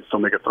that way and still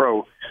make a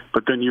throw.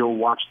 But then you'll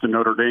watch the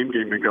Notre Dame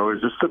game and go,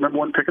 is this the number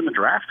one pick in the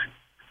draft?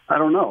 I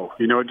don't know.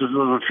 It just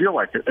doesn't feel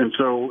like it. And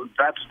so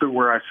that's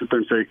where I sit there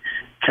and say,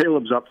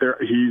 Caleb's up there.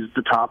 He's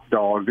the top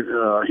dog. He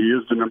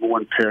is the number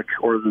one pick,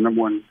 or the number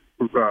one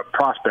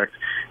prospect.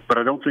 But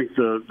I don't think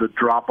the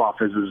drop-off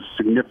is as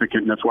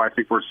significant. And that's why I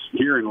think we're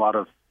hearing a lot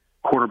of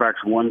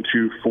quarterbacks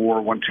 1-2-4,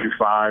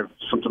 1-2-5,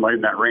 something like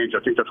in that range.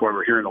 I think that's why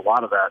we're hearing a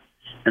lot of that.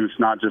 And it's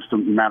not just a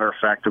matter of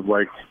fact of,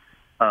 like,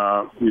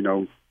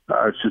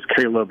 it's just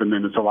Caleb, and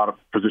then it's a lot of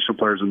positional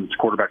players, and it's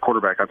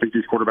quarterback. I think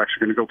these quarterbacks are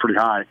going to go pretty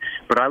high.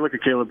 But I look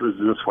at Caleb as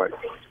this way.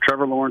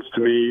 Trevor Lawrence,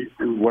 to me,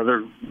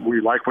 whether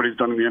we like what he's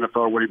done in the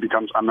NFL or what he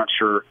becomes, I'm not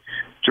sure.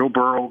 Joe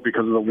Burrow,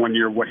 because of the 1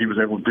 year, what he was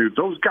able to do.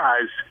 Those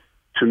guys,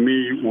 to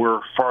me, were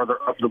farther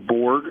up the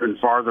board and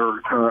farther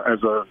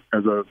as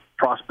a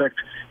prospect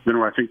than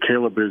where I think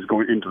Caleb is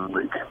going into the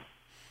league.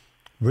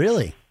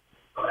 Really?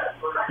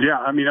 Yeah,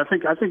 I mean, I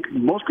think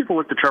most people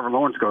look at Trevor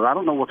Lawrence and go, I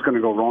don't know what's going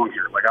to go wrong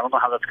here. Like, I don't know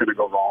how that's going to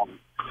go wrong.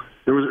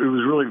 It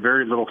was really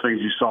very little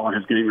things you saw in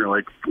his game. You're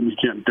like, you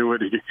can't do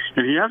it. And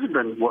he hasn't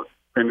been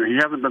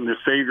the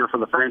savior for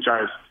the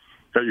franchise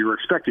that you were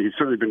expecting. He's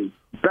certainly been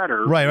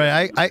better.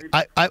 Right.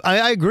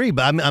 I agree,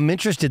 but I'm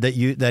interested that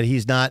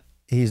he's not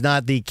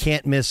the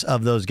can't miss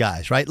of those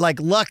guys, right? Like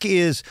Luck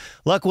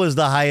was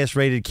the highest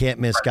rated can't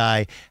miss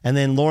guy, and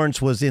then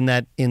Lawrence was in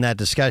that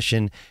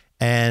discussion.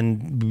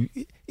 And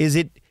is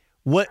it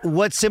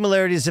what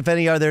similarities, if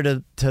any, are there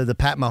to the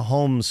Pat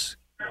Mahomes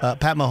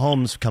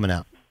coming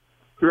out?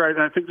 Right,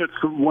 and I think that's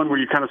the one where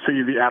you kind of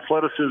see the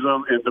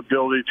athleticism and the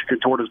ability to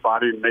contort his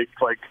body and make,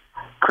 like,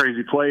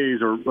 crazy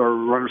plays or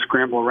run or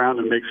scramble around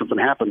and make something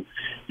happen.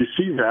 You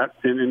see that,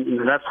 and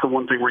that's the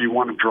one thing where you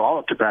want to draw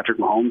it to Patrick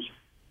Mahomes.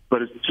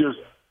 But it's just,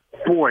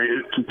 boy,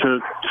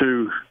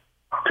 to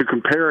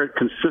compare it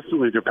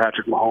consistently to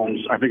Patrick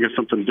Mahomes, I think it's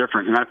something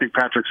different. And I think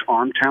Patrick's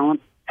arm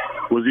talent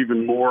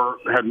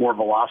had more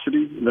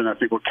velocity than I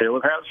think what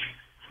Caleb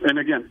has. And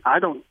again, I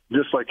don't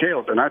dislike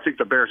Caleb, and I think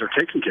the Bears are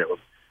taking Caleb.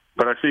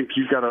 But I think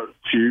you've got to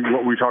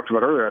what we talked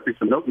about earlier. I think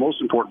the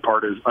most important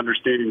part is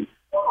understanding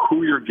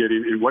who you're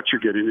getting and what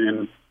you're getting.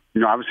 And,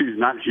 obviously he's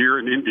not here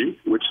in Indy,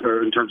 which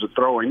in terms of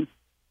throwing,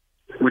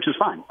 which is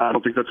fine. I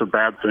don't think that's a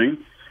bad thing.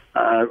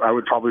 I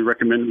would probably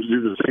recommend him to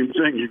do the same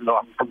thing, even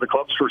though from the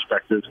club's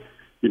perspective,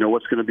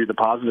 what's going to be the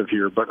positive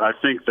here. But I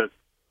think that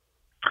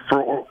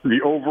for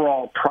the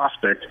overall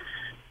prospect,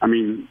 I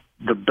mean,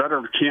 the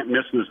better can't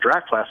miss in this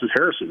draft class is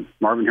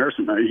Marvin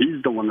Harrison.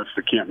 He's the one that's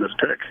the can't miss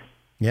pick.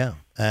 Yeah,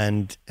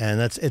 and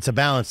it's a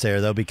balance there,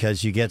 though,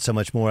 because you get so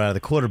much more out of the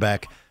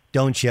quarterback,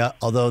 don't you?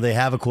 Although they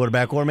have a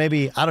quarterback, or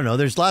maybe, I don't know,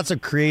 there's lots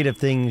of creative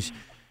things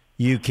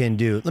you can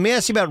do. Let me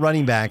ask you about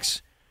running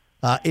backs.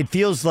 It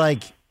feels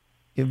like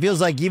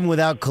even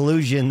without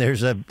collusion,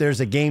 there's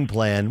a game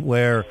plan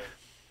where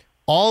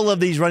all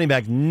of these running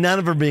backs, none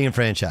of them are being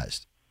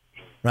franchised,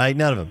 right?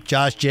 None of them.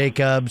 Josh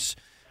Jacobs,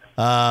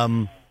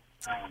 Tony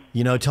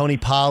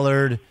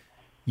Pollard.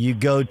 You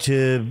go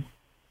to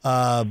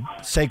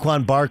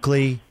Saquon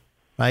Barkley,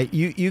 right?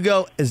 You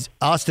go as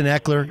Austin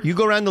Eckler. You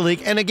go around the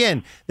league, and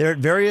again, they're at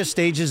various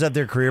stages of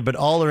their career, but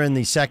all are in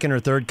the second or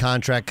third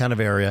contract kind of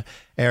area.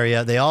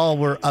 They all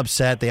were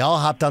upset. They all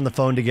hopped on the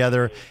phone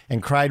together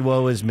and cried,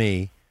 "Woe is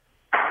me."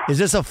 Is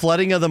this a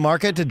flooding of the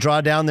market to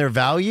draw down their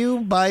value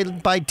by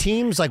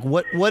teams? Like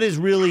what is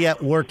really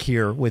at work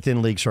here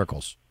within league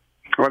circles?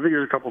 Well, I think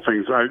there's a couple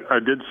things. I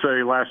did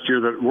say last year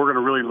that we're going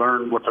to really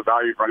learn what the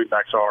value of running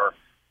backs are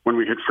when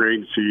we hit free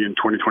agency in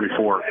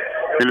 2024.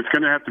 And it's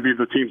going to have to be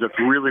the teams that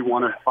really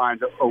want to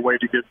find a way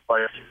to get by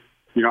it.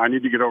 I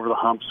need to get over the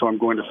hump, so I'm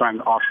going to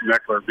sign Austin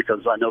Eckler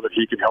because I know that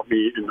he can help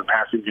me in the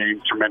passing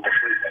game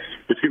tremendously.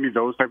 It's going to be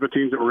those type of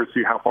teams that we're going to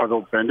see how far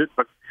they'll bend it.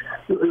 But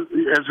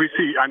as we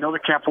see, I know the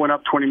cap went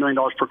up $20 million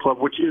per club,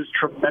 which is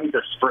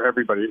tremendous for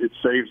everybody. It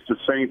saves the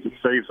Saints, it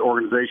saves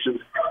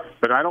organizations.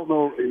 But I don't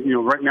know,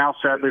 right now,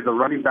 sadly, the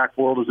running back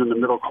world is in the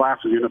middle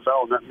class of the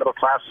NFL, and that middle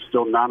class is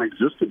still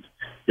non-existent.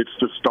 It's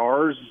the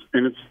stars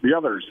and it's the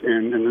others.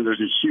 And then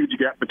there's a huge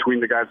gap between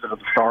the guys that are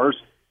the stars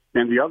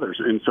and the others.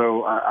 And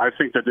so I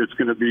think that it's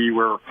going to be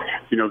where,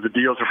 the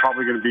deals are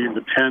probably going to be in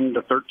the 10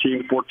 to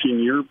 13,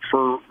 14-year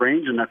per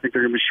range, and I think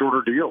they're going to be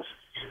shorter deals,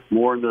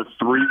 more in the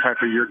 3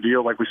 type of year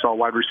deal like we saw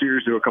wide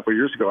receivers do a couple of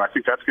years ago. I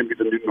think that's going to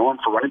be the new norm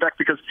for running back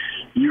because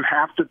you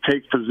have to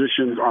take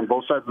positions on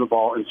both sides of the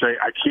ball and say,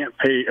 I can't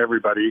pay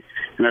everybody.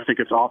 And I think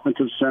it's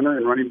offensive center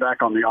and running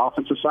back on the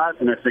offensive side,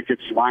 and I think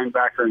it's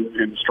linebacker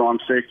and strong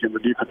safety on the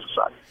defensive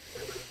side.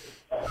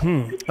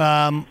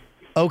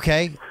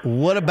 Okay.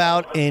 What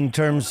about in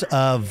terms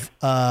of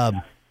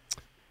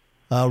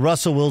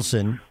Russell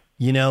Wilson?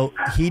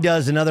 He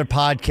does another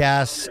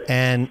podcast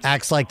and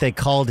acts like they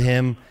called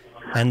him,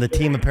 and the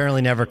team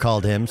apparently never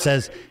called him.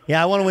 Says,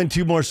 I want to win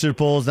 2 more Super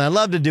Bowls, and I'd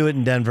love to do it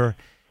in Denver.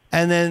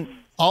 And then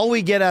all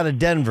we get out of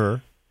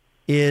Denver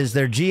is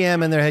their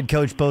GM and their head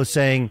coach both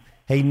saying,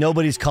 hey,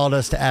 nobody's called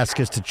us to ask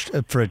us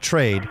for a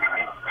trade.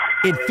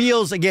 It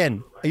feels,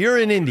 again, you're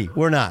in Indy.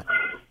 We're not.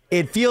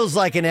 It feels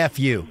like an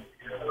FU.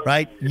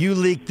 Right? You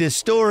leaked this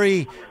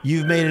story.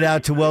 You've made it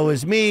out to woe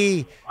is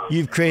me.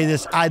 You've created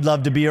this I'd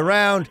love to be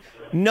around.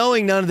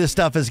 Knowing none of this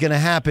stuff is going to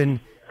happen,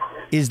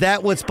 is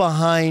that what's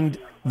behind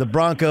the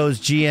Broncos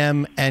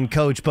GM and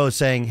coach both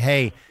saying,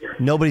 hey,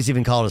 nobody's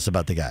even called us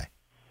about the guy?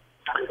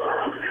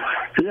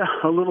 Yeah,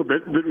 a little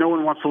bit, but no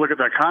one wants to look at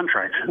that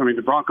contract. I mean,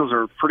 the Broncos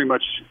are pretty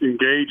much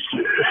engaged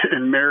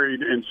and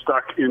married and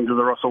stuck into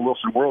the Russell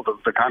Wilson world.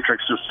 The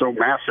contract's just so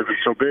massive and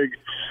so big.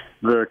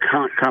 The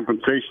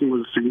compensation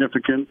was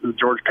significant.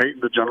 George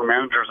Payton, the general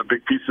manager, is a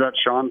big piece of that.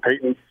 Sean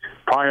Payton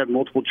probably had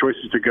multiple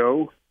choices to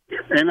go.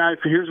 And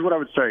here's what I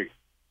would say.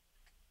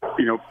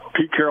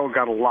 Pete Carroll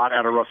got a lot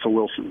out of Russell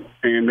Wilson,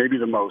 and maybe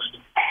the most.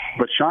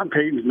 But Sean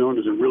Payton is known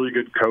as a really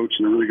good coach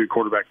and a really good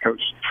quarterback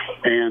coach.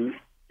 And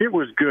it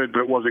was good,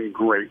 but it wasn't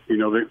great. They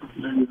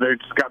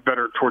got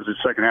better towards the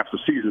second half of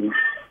the season.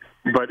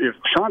 But if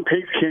Sean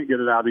Payton can't get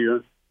it out of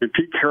you and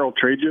Pete Carroll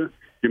trades you,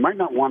 you might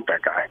not want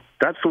that guy.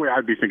 That's the way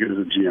I'd be thinking as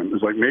a GM.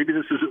 It's like, maybe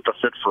this isn't the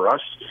fit for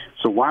us,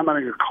 so why am I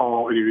going to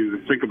call and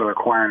even think about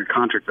acquiring a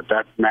contract of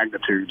that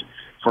magnitude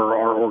for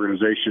our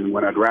organization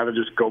when I'd rather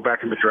just go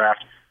back in the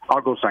draft?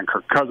 I'll go sign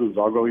Kirk Cousins.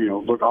 I'll go,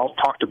 I'll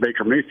talk to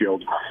Baker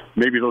Mayfield.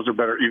 Maybe those are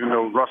better, even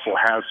though Russell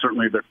has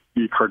certainly the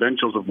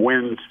credentials of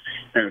wins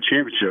and a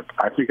championship.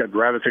 I think I'd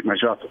rather take my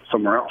shots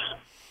somewhere else.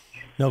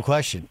 No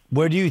question.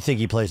 Where do you think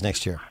he plays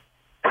next year?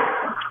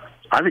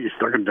 I think he's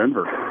stuck in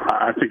Denver.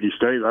 I think he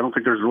stays. I don't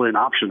think there's really an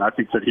option. I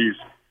think that he's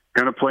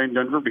going to play in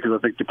Denver because I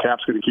think the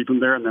cap's going to keep him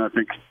there, and then I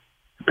think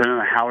depending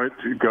on how it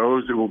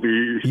goes, it will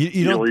be.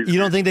 You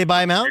don't think they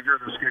buy him out?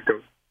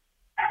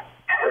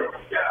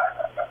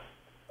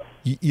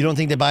 You don't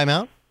think they buy him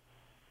out?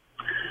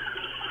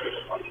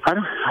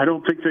 I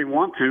don't think they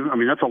want to. I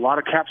mean, that's a lot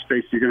of cap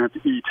space you're going to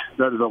have to eat.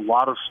 That is a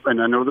lot of,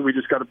 and I know that we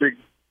just got a big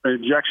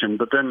injection,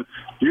 but then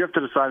you have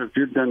to decide if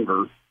you're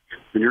Denver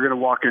and you're going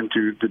to walk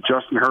into the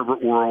Justin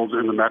Herbert world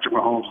and the Patrick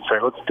Mahomes and say,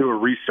 let's do a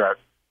reset.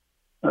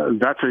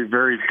 That's a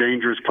very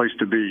dangerous place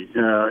to be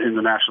in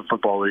the National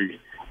Football League.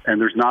 And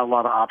there's not a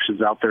lot of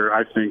options out there,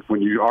 I think,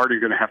 when you're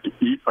already going to have to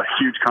eat a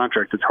huge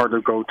contract. It's hard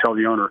to go tell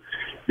the owner,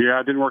 yeah,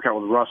 it didn't work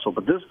out with Russell,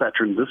 but this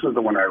veteran, this is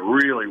the one I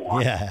really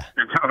want. Yeah.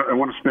 And I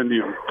want to spend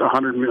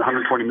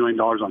 $120 million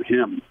on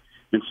him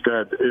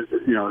instead.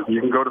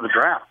 You can go to the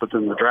draft, but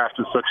then the draft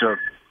is such a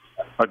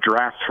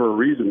draft for a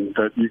reason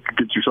that you could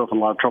get yourself in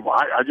a lot of trouble.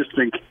 I just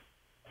think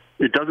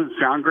it doesn't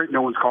sound great.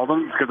 No one's called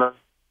him because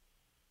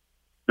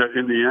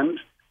in the end,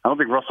 I don't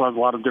think Russell has a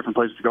lot of different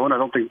places to go, and I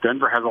don't think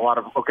Denver has a lot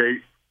of, okay,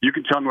 you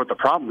can tell me what the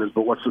problem is,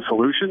 but what's the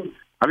solution?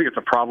 I think it's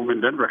a problem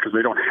in Denver because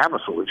they don't have a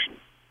solution.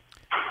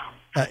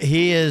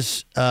 He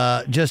is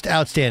just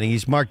outstanding.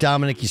 He's Mark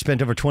Dominic. He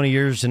spent over 20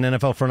 years in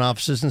NFL front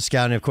offices and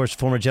scouting. Of course,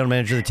 former general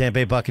manager of the Tampa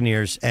Bay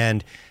Buccaneers.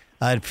 And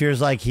it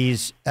feels like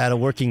he's at a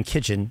working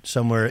kitchen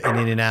somewhere in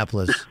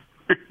Indianapolis.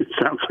 It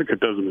sounds like it,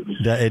 doesn't it?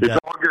 It it's does.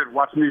 all good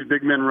watching these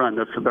big men run.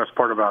 That's the best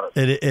part about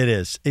it. It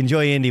is.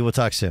 Enjoy Indy. We'll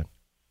talk soon.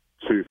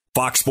 See.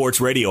 Fox Sports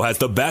Radio has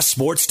the best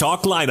sports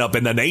talk lineup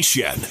in the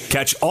nation.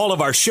 Catch all of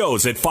our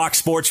shows at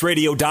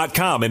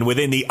foxsportsradio.com and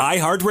within the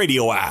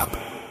iHeartRadio app.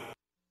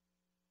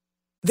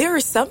 There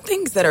are some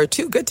things that are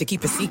too good to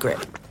keep a secret.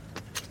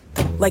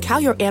 Like how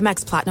your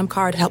Amex Platinum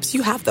card helps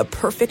you have the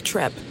perfect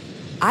trip.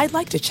 I'd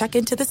like to check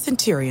into the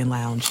Centurion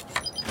Lounge.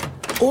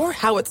 Or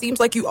how it seems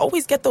like you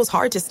always get those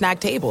hard-to-snag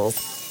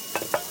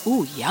tables.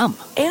 Ooh, yum.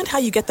 And how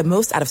you get the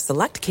most out of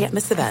select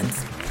can't-miss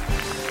events.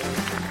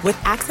 With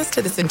access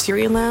to the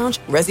Centurion Lounge,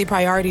 Resi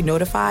Priority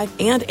Notified,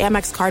 and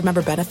Amex card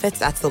member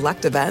benefits at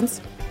select events,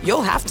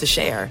 you'll have to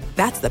share.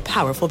 That's the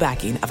powerful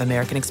backing of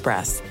American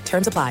Express.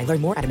 Terms apply.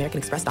 Learn more at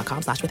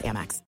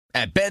americanexpress.com/withAmex.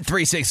 At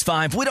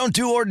Bet365, we don't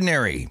do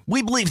ordinary.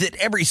 We believe that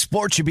every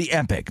sport should be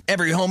epic.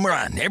 Every home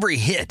run, every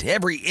hit,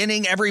 every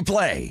inning, every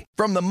play.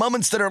 From the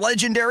moments that are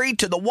legendary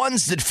to the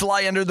ones that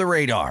fly under the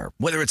radar.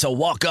 Whether it's a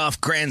walk-off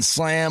grand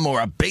slam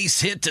or a base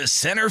hit to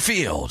center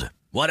field.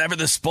 Whatever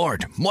the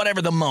sport,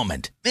 whatever the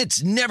moment,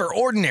 it's never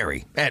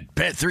ordinary at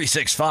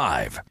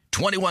Bet365.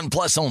 21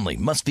 plus only.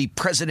 Must be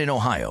present in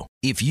Ohio.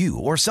 If you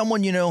or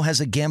someone you know has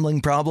a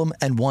gambling problem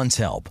and wants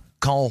help,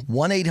 call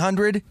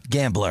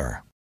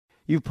 1-800-GAMBLER.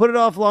 You've put it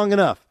off long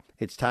enough.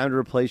 It's time to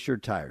replace your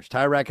tires.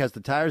 Tire Rack has the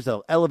tires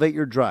that'll elevate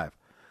your drive.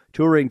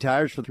 Touring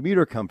tires for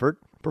commuter comfort,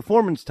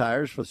 performance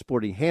tires for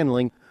sporty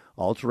handling,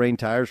 all-terrain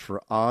tires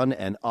for on-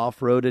 and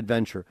off-road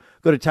adventure.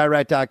 Go to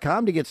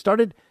TireRack.com to get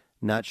started.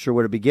 Not sure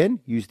where to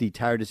begin? Use the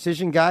Tire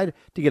Decision Guide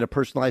to get a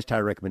personalized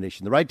tire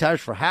recommendation. The right tires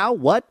for how,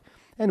 what,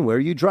 and where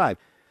you drive.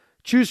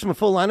 Choose from a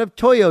full line of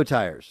Toyo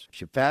tires.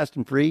 Ship fast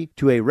and free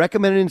to a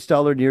recommended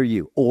installer near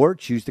you. Or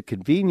choose the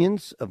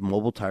convenience of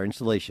mobile tire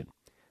installation.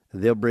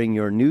 They'll bring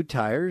your new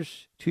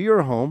tires to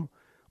your home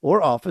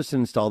or office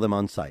and install them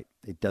on site.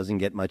 It doesn't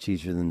get much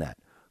easier than that.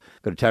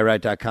 Go to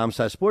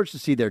TireRack.com/sports to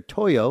see their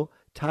Toyo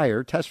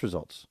tire test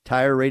results,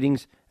 tire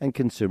ratings, and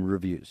consumer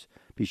reviews.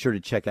 Be sure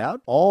to check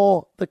out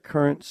all the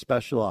current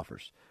special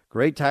offers.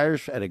 Great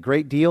tires at a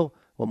great deal.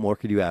 What more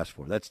could you ask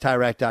for? That's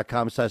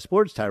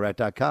TireRack.com/sports,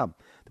 TireRack.com,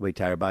 the way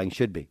tire buying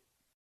should be.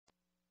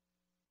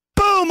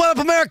 Boom! What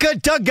up, America?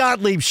 Doug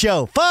Gottlieb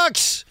Show.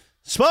 Fox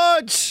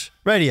Sports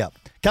Radio.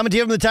 Coming to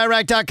you from the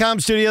TireRack.com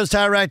studios,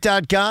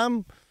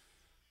 TireRack.com.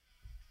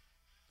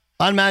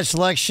 Unmatched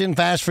selection,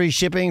 fast free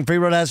shipping, free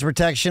road hazard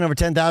protection, over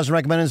 10,000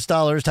 recommended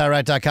installers,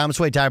 TireRack.com. It's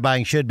the way tire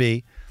buying should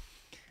be.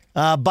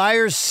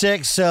 Buyers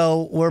sick,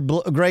 so we're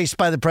graced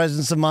by the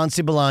presence of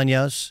Monty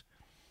Bolaños.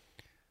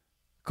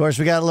 Of course,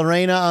 we got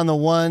Lorena on the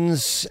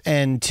ones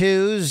and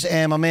twos,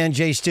 and my man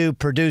Jay Stu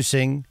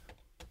producing.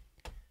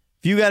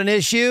 If you got an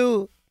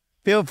issue,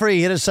 feel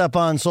free, hit us up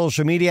on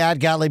social media at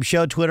Gottlieb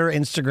Show, Twitter,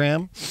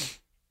 Instagram.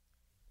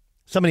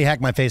 Somebody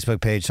hacked my Facebook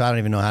page, so I don't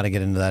even know how to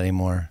get into that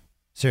anymore.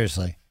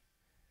 Seriously.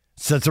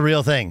 So it's a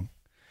real thing.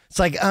 It's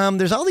like,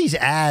 there's all these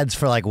ads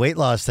for like weight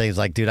loss things.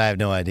 Like, dude, I have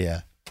no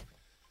idea.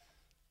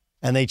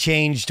 And they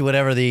changed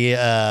whatever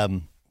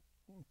the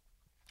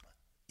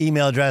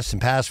email address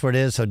and password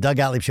is. So Doug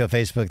Gottlieb Show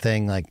Facebook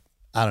thing, like,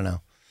 I don't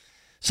know.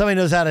 Somebody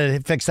knows how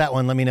to fix that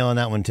one. Let me know on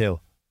that one, too.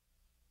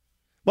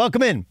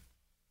 Welcome in.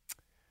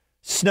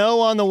 Snow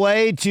on the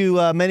way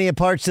to many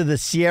parts of the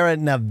Sierra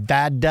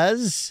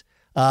Nevadas.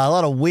 A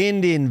lot of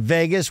wind in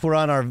Vegas. We're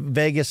on our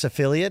Vegas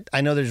affiliate.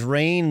 I know there's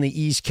rain in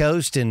the East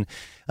Coast and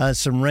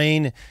some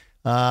rain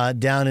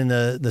down in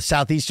the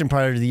southeastern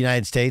part of the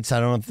United States.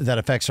 I don't know if that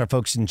affects our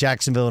folks in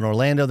Jacksonville and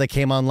Orlando that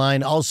came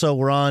online. Also,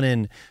 we're on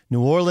in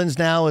New Orleans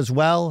now as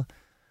well.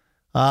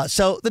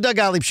 So the Doug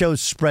Gottlieb Show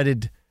is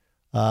spreaded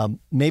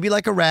maybe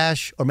like a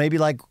rash or maybe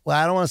like, well,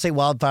 I don't want to say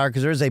wildfire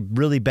because there's a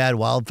really bad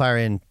wildfire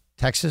in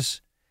Texas.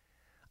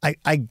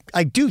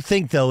 I do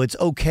think, though, it's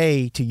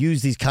okay to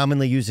use these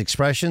commonly used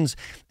expressions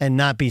and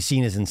not be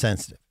seen as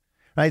insensitive,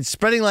 right?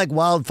 Spreading like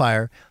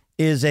wildfire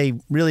is a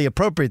really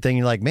appropriate thing.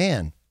 You're like,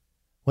 man,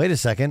 wait a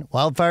second.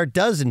 Wildfire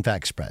does, in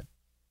fact, spread.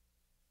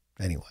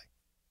 Anyway.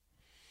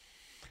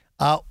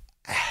 There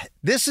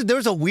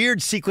was a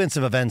weird sequence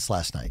of events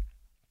last night.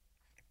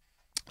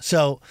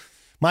 So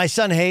my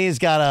son Hayes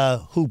got a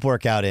hoop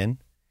workout in,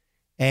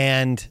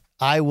 and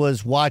I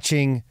was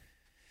watching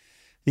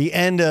the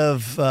end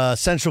of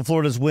Central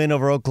Florida's win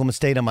over Oklahoma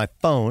State on my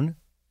phone.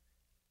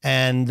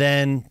 and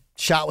then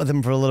shot with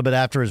him for a little bit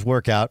after his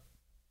workout.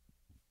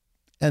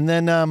 And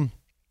then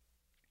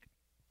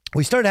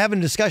we started having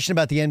a discussion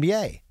about the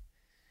NBA.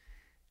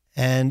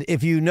 And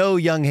if you know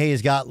young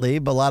Hayes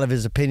Gottlieb, a lot of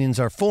his opinions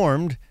are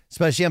formed,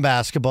 especially on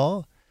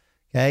basketball.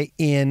 Okay,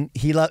 and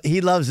he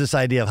loves this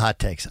idea of hot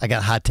takes. I got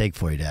a hot take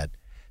for you, Dad.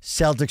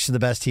 Celtics are the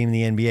best team in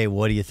the NBA.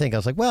 What do you think? I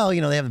was like, well,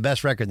 they have the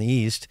best record in the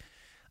East.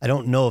 I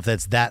don't know if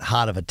that's that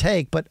hot of a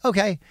take, but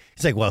okay.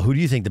 He's like, well, who do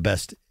you think the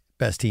best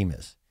team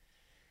is?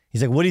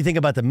 He's like, what do you think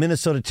about the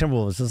Minnesota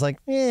Timberwolves? I was like,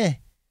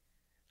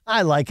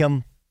 I like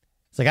them.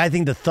 It's like, I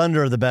think the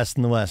Thunder are the best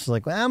in the West. I was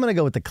like, well, I'm going to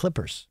go with the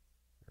Clippers.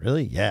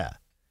 Really? Yeah.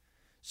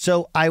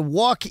 So I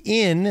walk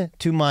in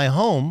to my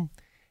home,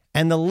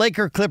 and the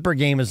Laker-Clipper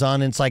game is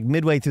on, and it's like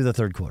midway through the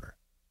third quarter.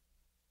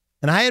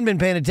 And I hadn't been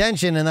paying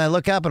attention, and I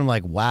look up, and I'm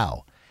like,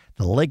 wow,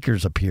 the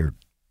Lakers appear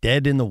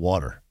dead in the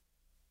water.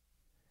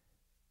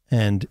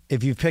 And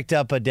if you've picked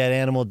up a dead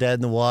animal dead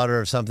in the water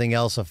or something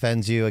else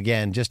offends you,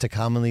 again, just a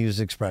commonly used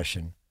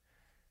expression.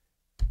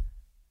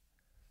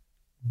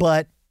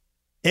 But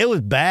it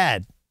was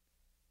bad.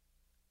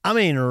 I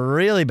mean,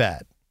 really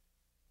bad.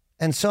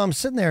 And so I'm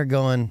sitting there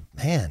going,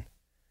 man,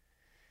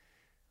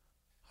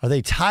 are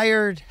they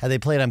tired? Have they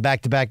played on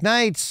back-to-back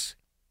nights?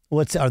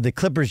 Are the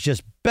Clippers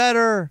just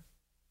better?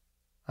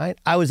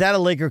 I was at a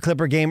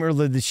Laker-Clipper game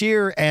earlier this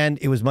year, and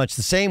it was much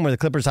the same, where the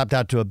Clippers hopped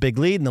out to a big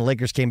lead, and the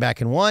Lakers came back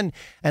and won.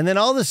 And then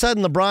all of a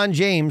sudden, LeBron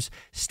James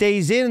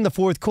stays in the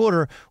fourth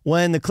quarter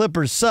when the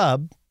Clippers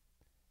sub,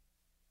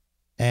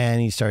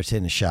 and he starts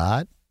hitting a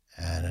shot,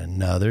 and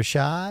another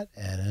shot,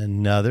 and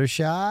another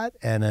shot,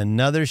 and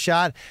another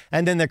shot.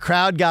 And then the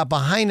crowd got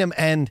behind him,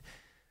 and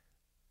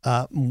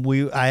I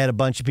had a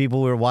bunch of people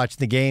who were watching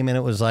the game, and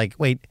it was like,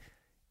 wait,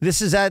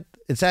 it's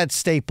at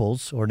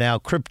Staples, or now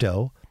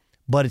Crypto,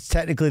 but it's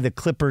technically the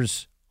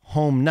Clippers'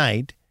 home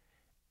night,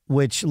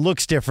 which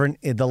looks different.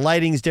 The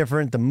lighting's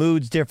different, the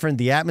mood's different,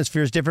 the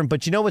atmosphere's different.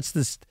 But you know what's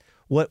the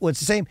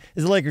same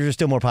is the Lakers are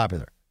still more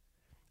popular,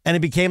 and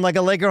it became like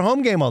a Laker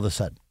home game all of a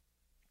sudden.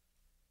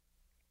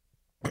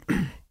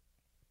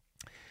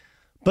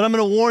 But I'm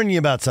going to warn you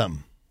about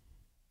something.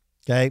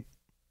 Okay,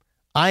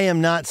 I am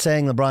not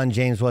saying LeBron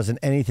James wasn't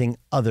anything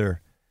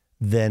other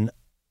than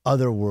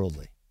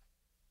otherworldly.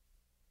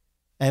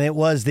 And it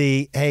was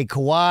hey,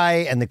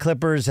 Kawhi and the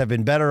Clippers have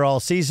been better all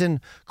season.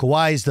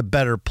 Kawhi's the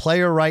better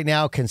player right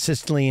now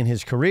consistently in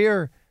his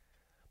career.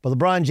 But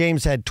LeBron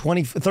James had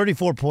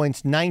 34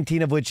 points,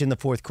 19 of which in the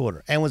fourth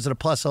quarter, and was at a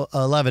plus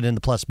 11 in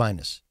the plus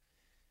minus.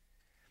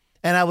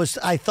 And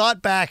I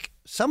thought back,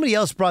 somebody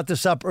else brought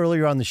this up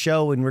earlier on the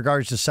show in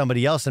regards to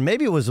somebody else, and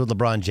maybe it was with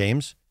LeBron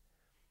James.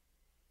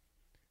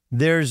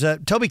 There's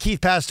Toby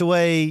Keith passed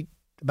away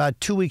about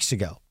 2 weeks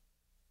ago.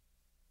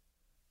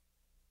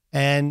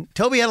 And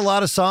Toby had a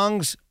lot of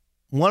songs.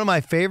 One of my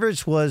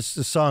favorites was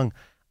the song,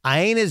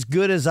 I Ain't As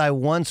Good As I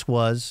Once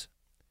Was,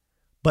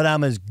 But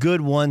I'm As Good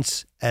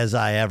Once As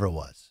I Ever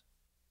Was.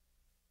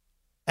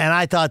 And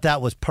I thought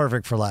that was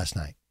perfect for last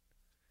night.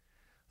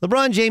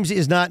 LeBron James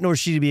is not, nor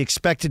should he be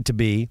expected to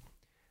be,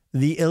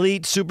 the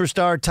elite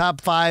superstar,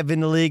 top 5 in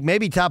the league,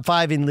 maybe top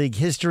 5 in league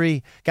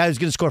history, guy who's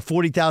going to score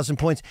 40,000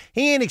 points.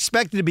 He ain't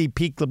expected to be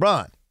peak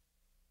LeBron.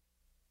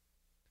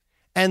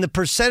 And the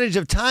percentage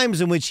of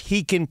times in which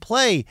he can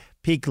play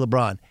peak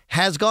LeBron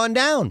has gone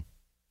down,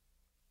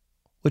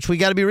 which we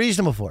got to be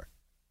reasonable for.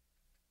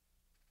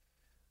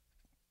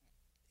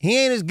 He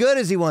ain't as good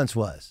as he once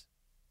was,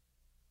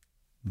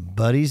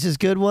 but he's as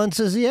good once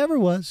as he ever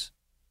was.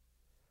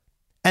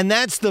 And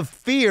that's the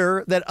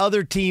fear that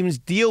other teams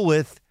deal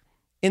with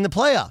in the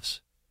playoffs.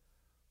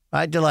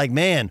 Right? They're like,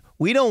 man,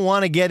 we don't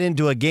want to get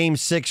into a game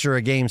 6 or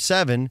a game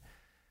 7.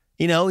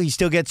 He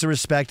still gets the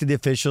respect of the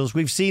officials.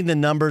 We've seen the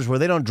numbers where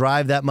they don't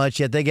drive that much,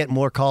 yet they get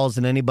more calls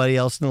than anybody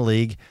else in the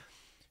league.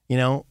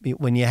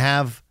 When you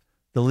have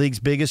the league's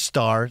biggest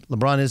star,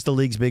 LeBron is the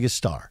league's biggest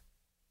star.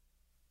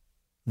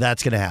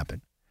 That's going to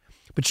happen.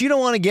 But you don't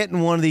want to get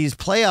in one of these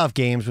playoff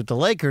games with the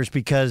Lakers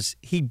because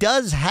he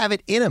does have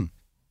it in him.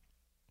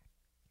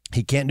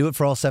 He can't do it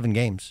for all 7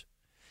 games.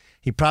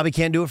 He probably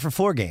can't do it for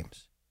 4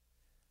 games.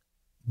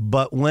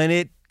 But when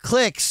it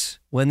clicks,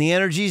 when the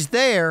energy's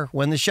there,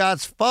 when the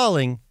shot's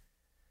falling,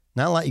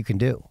 not a lot you can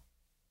do.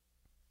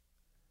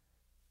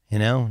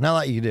 Not a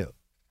lot you can do.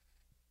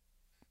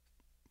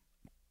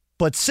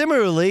 But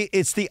similarly,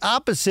 it's the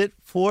opposite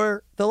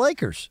for the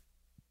Lakers.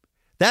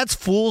 That's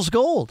fool's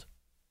gold.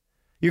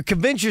 You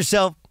convince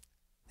yourself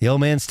the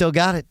old man still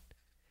got it.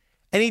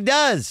 And he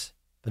does,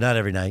 but not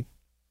every night.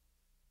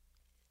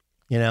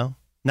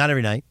 Not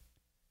every night.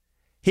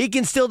 He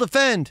can still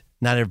defend,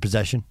 not every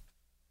possession.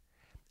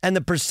 And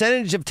the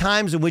percentage of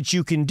times in which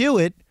you can do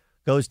it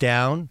goes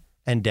down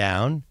and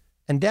down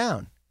and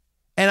down.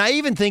 And I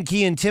even think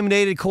he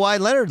intimidated Kawhi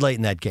Leonard late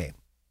in that game.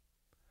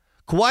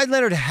 Kawhi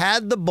Leonard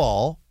had the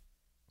ball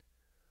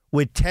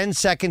with 10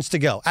 seconds to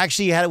go.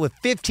 Actually, he had it with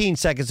 15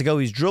 seconds to go.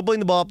 He's dribbling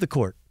the ball up the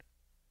court.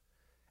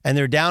 And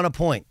they're down a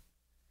point.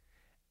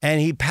 And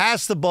he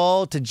passed the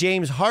ball to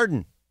James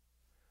Harden,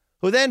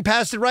 who then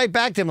passed it right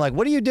back to him like,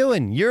 what are you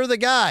doing? You're the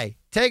guy.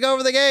 Take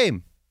over the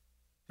game.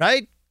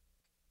 Right?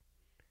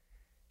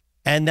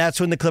 And that's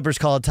when the Clippers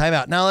call a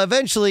timeout. Now,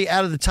 eventually,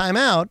 out of the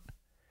timeout,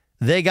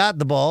 they got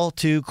the ball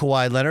to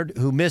Kawhi Leonard,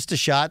 who missed a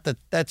shot.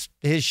 That's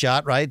his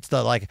shot, right? It's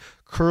the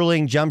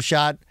curling jump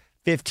shot,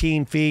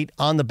 15 feet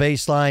on the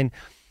baseline.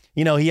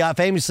 He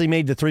famously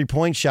made the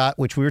three-point shot,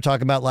 which we were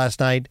talking about last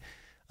night,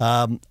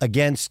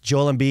 against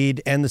Joel Embiid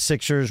and the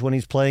Sixers when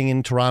he's playing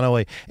in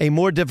Toronto. A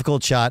more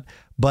difficult shot,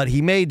 but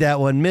he made that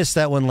one, missed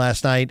that one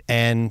last night,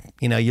 and,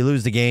 you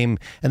lose the game.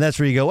 And that's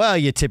where you go, well,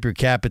 you tip your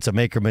cap. It's a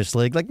make-or-miss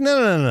league.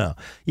 No.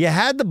 You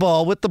had the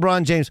ball with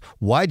LeBron James.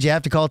 Why'd you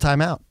have to call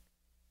timeout?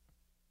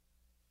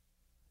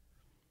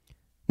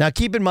 Now,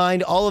 keep in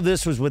mind, all of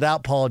this was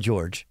without Paul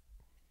George.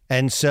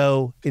 And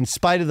so, in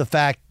spite of the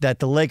fact that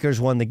the Lakers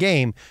won the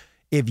game,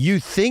 if you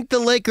think the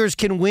Lakers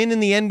can win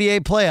in the NBA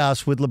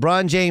playoffs with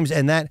LeBron James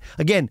and that,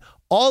 again,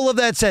 all of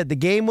that said, the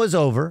game was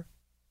over.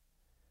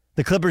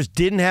 The Clippers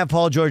didn't have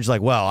Paul George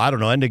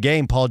end of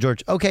game, Paul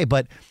George. Okay,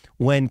 but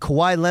when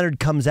Kawhi Leonard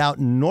comes out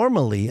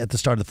normally at the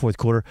start of the fourth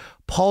quarter,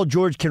 Paul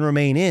George can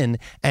remain in,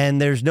 and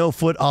there's no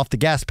foot off the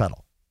gas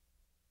pedal.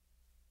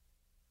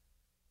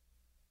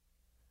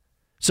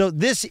 So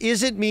this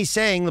isn't me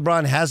saying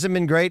LeBron hasn't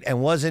been great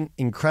and wasn't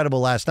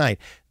incredible last night.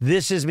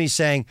 This is me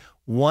saying,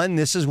 one,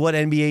 this is what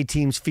NBA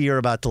teams fear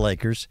about the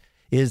Lakers,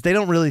 is they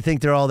don't really think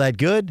they're all that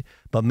good,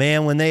 but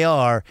man, when they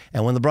are,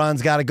 and when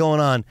LeBron's got it going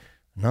on,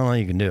 not all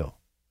you can do.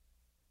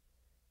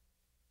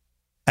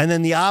 And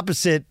then the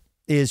opposite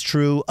is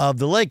true of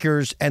the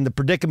Lakers and the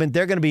predicament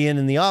they're going to be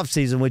in the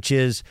offseason, which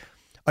is,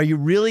 are you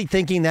really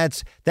thinking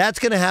that's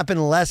going to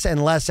happen less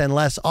and less and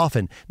less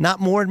often, not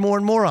more and more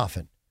and more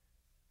often?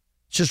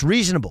 It's just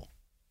reasonable.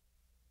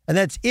 And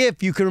that's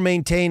if you can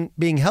maintain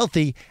being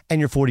healthy and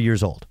you're 40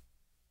 years old.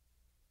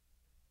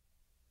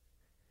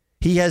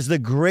 He has the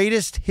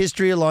greatest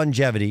history of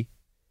longevity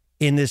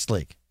in this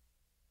league.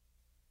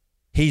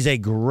 He's a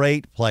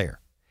great player.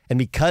 And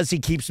because he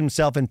keeps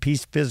himself in peak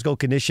physical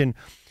condition,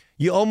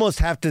 you almost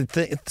have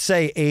to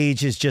say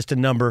age is just a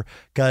number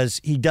because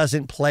he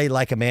doesn't play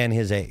like a man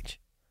his age.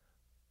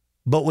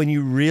 But when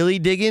you really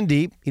dig in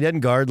deep, he doesn't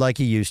guard like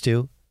he used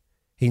to.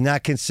 He's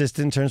not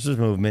consistent in terms of his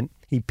movement.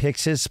 He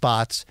picks his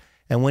spots.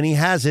 And when he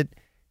has it,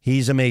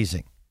 he's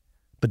amazing.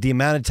 But the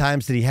amount of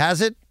times that he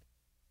has it,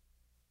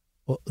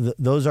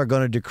 those are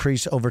going to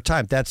decrease over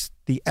time. That's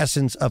the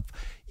essence of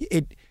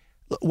it.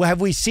 Have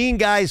we seen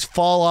guys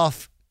fall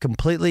off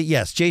completely?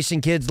 Yes.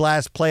 Jason Kidd's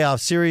last playoff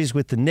series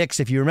with the Knicks,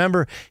 if you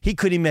remember, he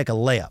couldn't even make a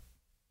layup.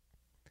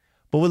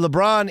 But with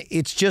LeBron,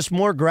 it's just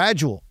more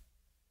gradual.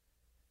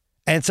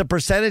 And it's a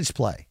percentage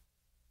play.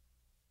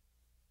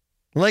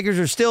 The Lakers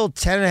are still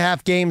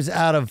 10.5 games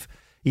out of,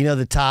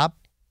 the top.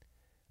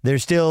 They're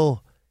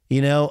still,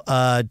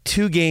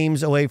 2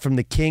 games away from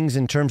the Kings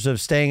in terms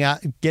of getting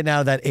out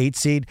of that 8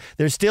 seed.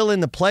 They're still in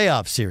the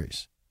playoff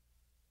series.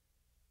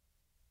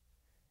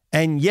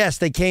 And yes,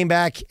 they came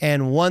back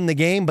and won the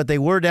game, but they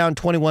were down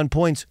 21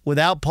 points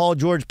without Paul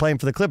George playing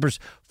for the Clippers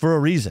for a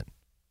reason.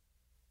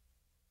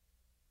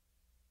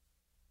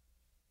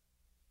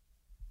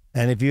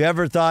 And if you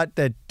ever thought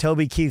that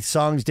Toby Keith's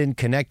songs didn't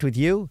connect with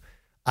you,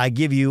 I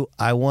give you,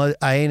 I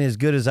ain't as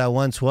good as I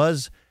once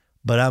was,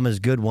 but I'm as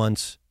good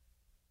once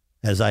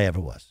as I ever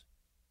was.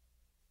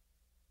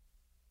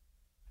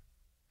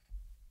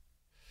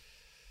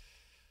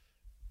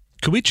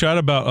 Could we chat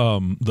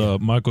about the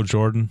Michael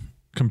Jordan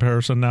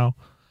comparison now?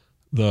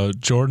 The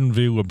Jordan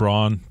v.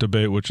 LeBron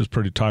debate, which is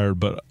pretty tired,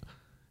 but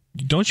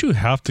don't you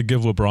have to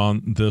give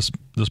LeBron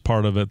this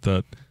part of it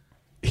that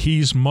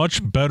he's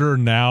much better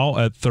now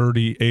at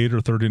 38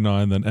 or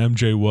 39 than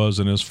MJ was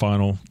in his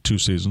final 2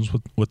 seasons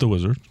with the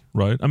Wizards,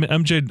 right? I mean,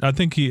 MJ, I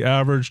think he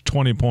averaged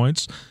 20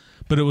 points,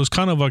 but it was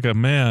kind of like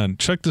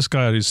check this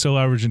guy out. He's still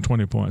averaging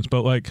 20 points.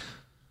 But,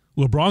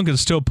 LeBron can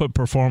still put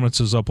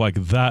performances up like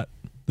that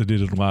he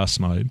did last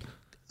night.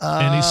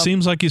 And he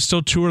seems like he's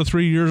still 2 or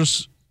 3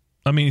 years.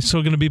 I mean, he's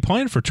still going to be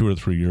playing for 2 or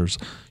 3 years.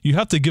 You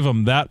have to give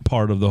him that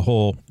part of the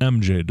whole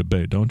MJ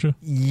debate, don't you?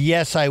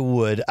 Yes, I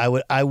would.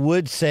 I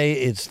would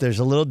say there's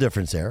a little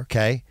difference there,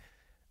 okay?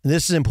 And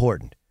this is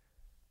important.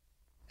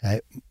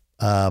 Okay?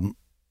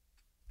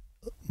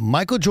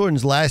 Michael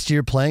Jordan's last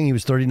year playing, he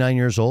was 39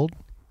 years old.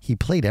 He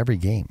played every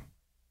game.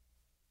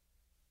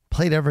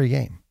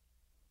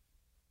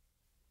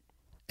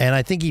 And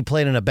I think he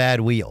played in a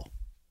bad wheel,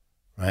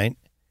 right?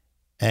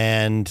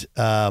 And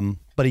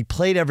but he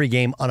played every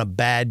game on a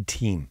bad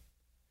team.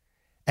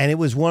 And it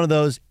was one of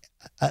those,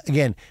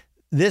 again,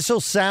 this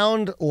will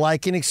sound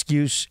like an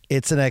excuse.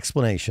 It's an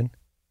explanation.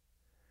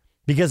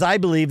 Because I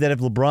believe that if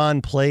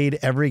LeBron played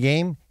every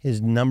game,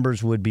 his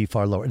numbers would be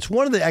far lower. It's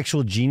one of the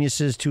actual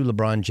geniuses to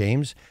LeBron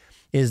James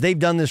is they've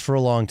done this for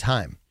a long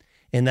time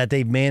in that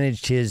they've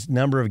managed his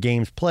number of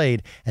games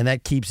played, and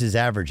that keeps his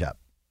average up.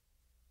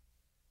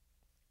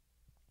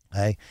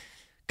 Okay?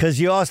 Because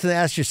you also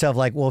ask yourself,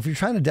 if you're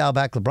trying to dial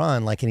back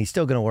LeBron, and he's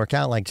still going to work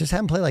out, just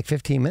have him play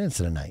 15 minutes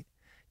in a night,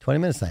 20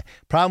 minutes a night.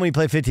 Problem when you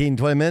play 15,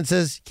 20 minutes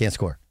is you can't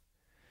score.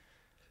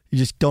 You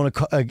just don't.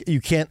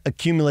 You can't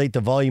accumulate the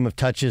volume of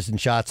touches and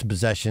shots and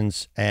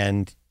possessions.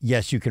 And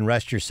yes, you can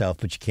rest yourself,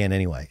 but you can't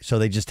anyway. So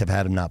they just have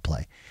had him not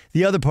play.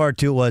 The other part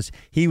too was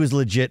he was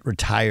legit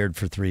retired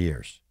for 3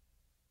 years.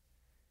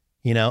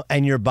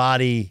 And your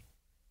body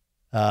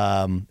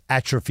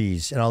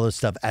atrophies and all this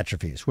stuff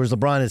atrophies, whereas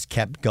LeBron has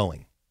kept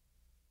going.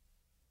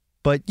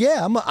 But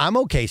yeah, I'm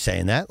okay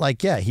saying that.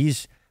 Like, yeah,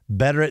 he's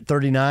better at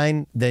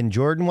 39 than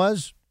Jordan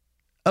was.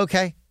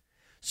 Okay,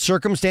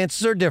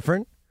 circumstances are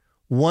different.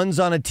 One's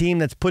on a team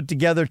that's put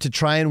together to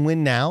try and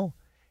win now,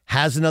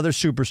 has another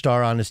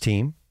superstar on his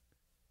team.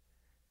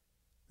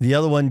 The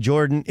other one,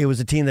 Jordan, it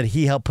was a team that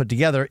he helped put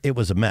together. It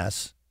was a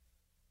mess.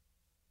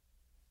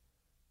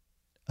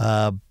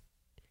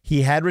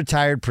 He had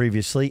retired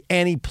previously,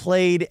 and he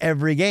played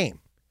every game.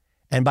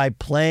 And by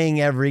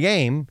playing every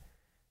game,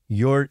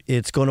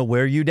 it's going to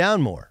wear you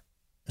down more,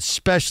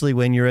 especially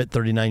when you're at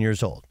 39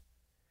 years old.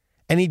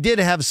 And he did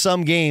have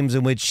some games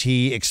in which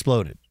he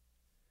exploded.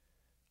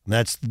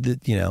 That's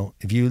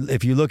if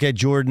you look at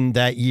Jordan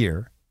that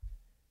year,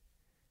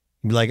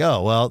 you'd be like,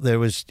 oh well, there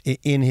was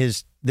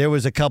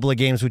a couple of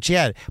games which he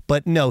had,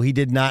 but no, he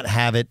did not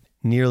have it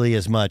nearly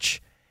as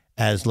much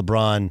as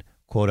LeBron,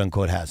 quote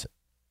unquote, has it.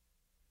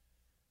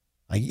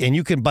 And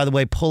you can, by the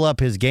way, pull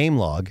up his game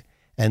log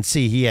and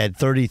see he had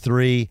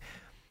 33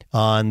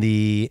 on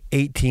the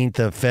 18th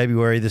of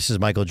February. This is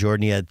Michael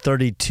Jordan. He had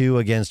 32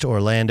 against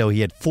Orlando.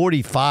 He had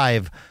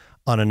 45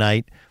 on a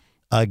night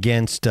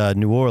against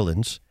New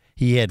Orleans.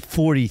 He had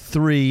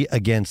 43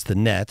 against the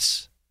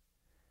Nets.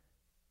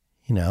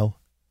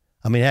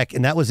 Heck,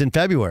 and that was in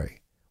February.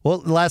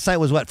 Well, last night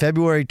was what,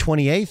 February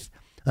 28th?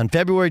 On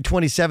February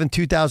 27,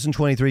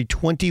 2023,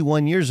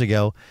 21 years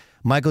ago,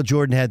 Michael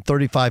Jordan had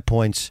 35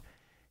 points.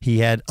 He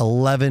had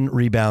 11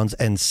 rebounds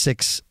and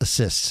 6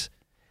 assists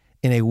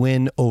in a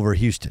win over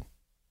Houston.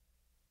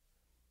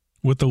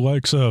 With the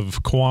likes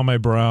of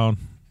Kwame Brown,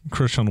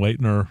 Christian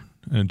Laettner,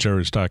 and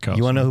Jerry Stackhouse.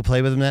 You want to know who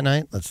played with him that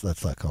night? Let's look.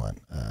 Hold on.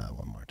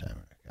 One more time.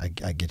 I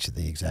get you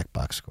the exact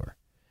box score.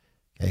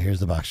 Okay,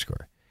 here's the box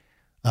score.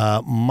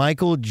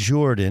 Michael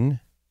Jordan.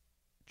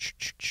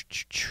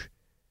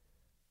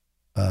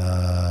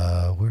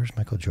 Where's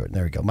Michael Jordan?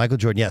 There we go. Michael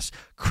Jordan, yes.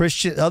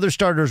 Other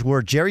starters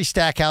were Jerry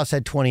Stackhouse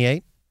had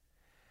 28.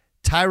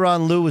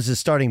 Tyronn Lue was his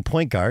starting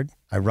point guard,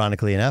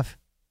 ironically enough.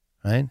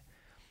 Right?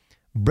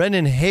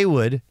 Brendan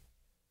Haywood.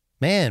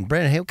 Man,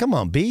 Brendan Haywood, come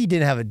on, B.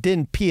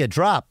 Didn't pee a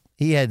drop.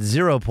 He had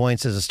 0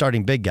 points as a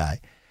starting big guy.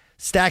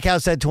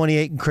 Stackhouse had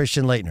 28 and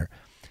Christian Laettner.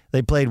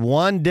 They played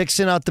Juan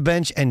Dixon off the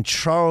bench and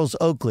Charles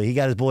Oakley. He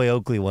got his boy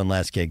Oakley one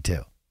last gig,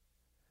 too.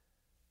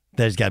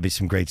 There's got to be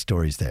some great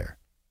stories there.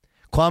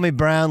 Kwame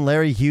Brown,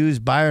 Larry Hughes,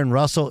 Byron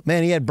Russell.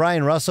 Man, he had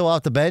Brian Russell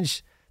off the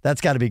bench.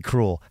 That's got to be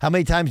cruel. How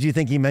many times do you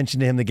think he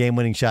mentioned to him the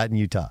game-winning shot in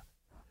Utah?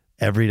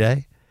 Every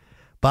day?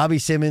 Bobby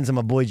Simmons and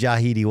my boy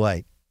Jahidi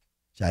White.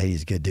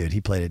 Jahidi's a good dude.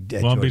 He played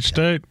at Long Beach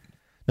State.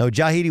 No,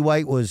 Jahidi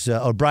White was,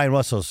 Brian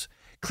Russell's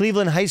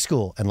Cleveland High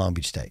School and Long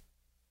Beach State.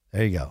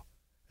 There you go.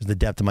 There's the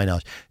depth of my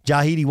knowledge.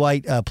 Jahidi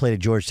White played at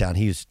Georgetown.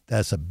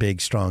 That's a big,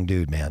 strong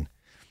dude, man.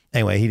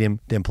 Anyway, he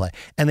didn't play.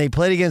 And they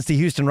played against the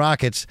Houston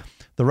Rockets.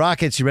 The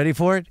Rockets, you ready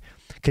for it?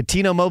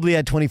 Katino Mobley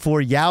had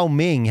 24. Yao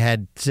Ming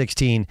had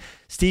 16.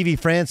 Stevie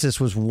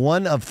Francis was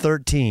 1 of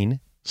 13.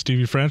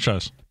 Stevie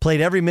Franchise. Played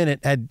every minute.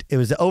 It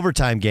was an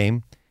overtime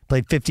game.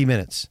 Played 50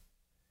 minutes.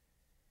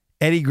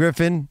 Eddie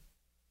Griffin,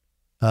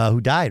 who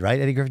died, right?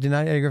 Eddie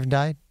Griffin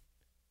died.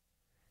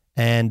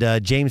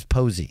 And James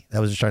Posey.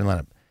 That was the starting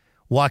lineup.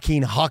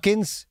 Joaquin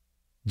Hawkins,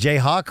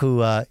 J-Hawk,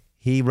 who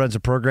he runs a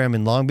program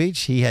in Long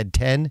Beach. He had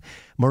 10.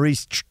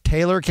 Maurice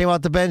Taylor came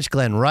off the bench.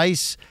 Glenn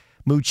Rice,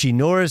 Moochie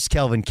Norris,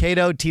 Kelvin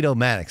Cato, Tito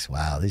Maddox.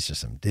 Wow, these are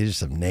some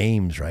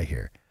names right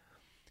here.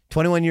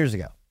 21 years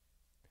ago.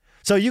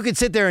 So you could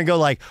sit there and go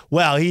like,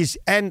 well, I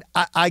think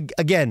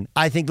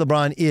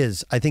LeBron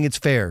is. I think it's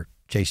fair,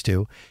 Chase,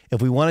 too.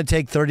 If we want to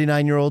take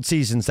 39-year-old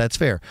seasons, that's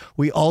fair.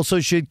 We also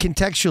should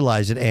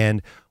contextualize it.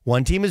 And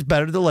one team is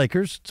better than the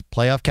Lakers. It's a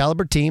playoff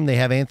caliber team. They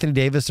have Anthony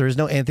Davis. There is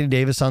no Anthony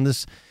Davis on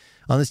this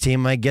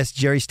team. I guess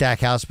Jerry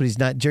Stackhouse, but he's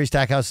not. Jerry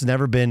Stackhouse has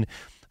never been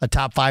a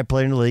top 5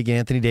 player in the league.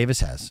 Anthony Davis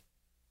has.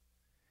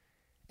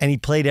 And he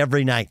played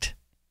every night.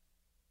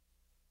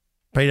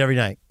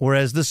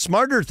 Whereas the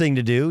smarter thing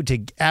to do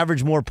to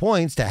average more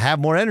points, to have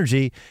more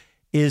energy,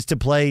 is to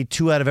play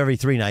 2 out of every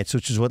 3 nights,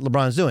 which is what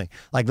LeBron's doing.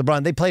 Like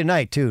LeBron, they play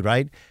tonight too,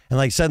 right? And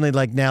like suddenly,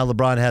 like now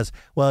LeBron has,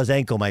 his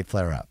ankle might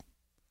flare up.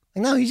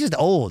 Like, no, he's just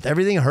old.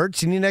 Everything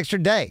hurts. You need an extra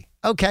day.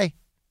 Okay.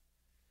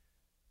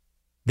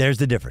 There's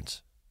the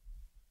difference.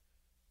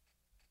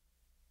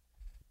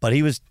 But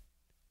he was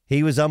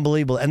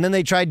unbelievable. And then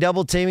they tried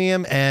double teaming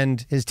him,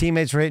 and his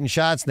teammates were hitting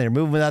shots, and they were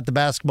moving without the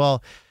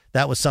basketball.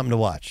 That was something to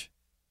watch.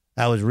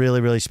 That was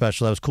really, really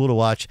special. That was cool to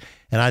watch.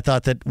 And I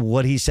thought that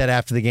what he said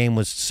after the game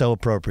was so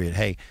appropriate.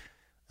 Hey,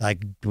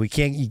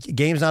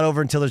 game's not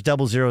over until there's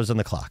double zeros on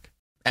the clock.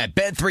 At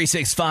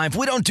Bet365,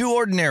 we don't do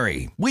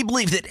ordinary. We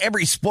believe that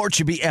every sport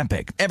should be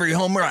epic. Every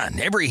home run,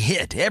 every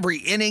hit, every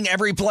inning,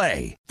 every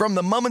play. From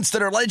the moments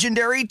that are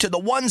legendary to the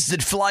ones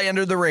that fly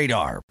under the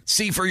radar.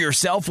 See for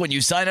yourself when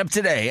you sign up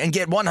today and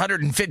get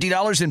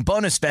 $150 in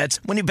bonus bets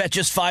when you bet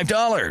just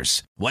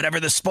 $5. Whatever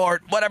the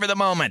sport, whatever the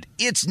moment,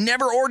 it's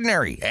never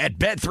ordinary at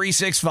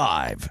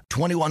Bet365.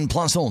 21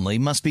 plus only.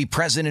 Must be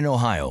present in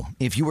Ohio.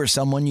 If you or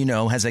someone you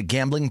know has a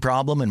gambling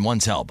problem and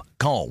wants help,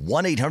 call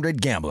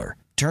 1-800-GAMBLER.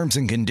 Terms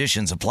and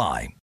conditions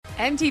apply.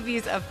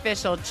 MTV's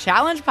official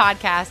Challenge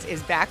podcast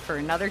is back for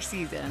another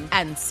season.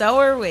 And so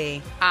are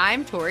we.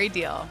 I'm Tori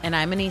Deal. And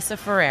I'm Anissa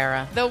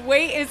Ferreira. The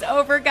wait is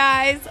over,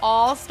 guys.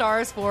 All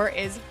Stars 4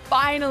 is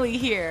finally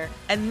here.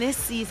 And this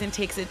season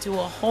takes it to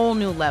a whole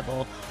new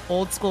level.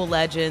 Old school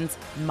legends,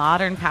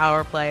 modern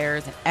power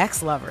players, and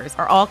ex-lovers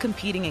are all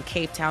competing in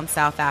Cape Town,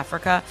 South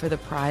Africa for the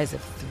prize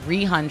of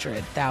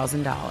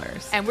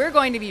 $300,000. And we're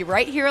going to be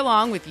right here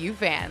along with you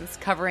fans,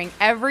 covering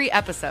every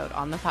episode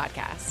on the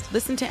podcast.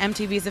 Listen to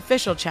MTV's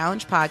official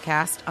Challenge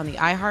podcast on the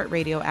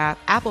iHeartRadio app,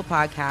 Apple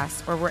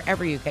Podcasts, or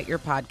wherever you get your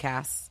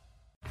podcasts.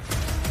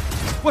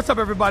 What's up,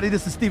 everybody?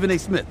 This is Stephen A.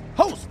 Smith,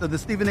 host of the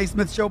Stephen A.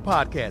 Smith Show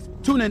podcast.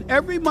 Tune in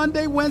every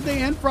Monday, Wednesday,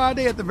 and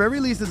Friday at the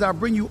very least as I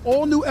bring you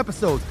all new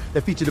episodes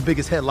that feature the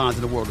biggest headlines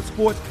in the world of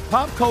sports,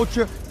 pop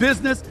culture,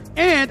 business,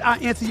 and I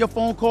answer your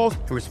phone calls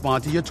and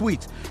respond to your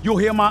tweets. You'll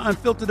hear my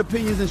unfiltered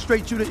opinions and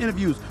straight-shooter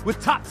interviews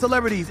with top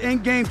celebrities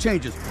and game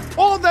changers.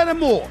 All that and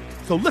more.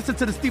 So listen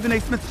to the Stephen A.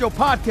 Smith Show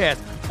podcast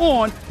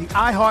on the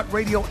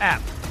iHeartRadio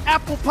app,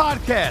 Apple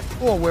Podcasts,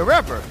 or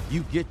wherever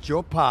you get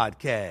your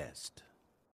podcast.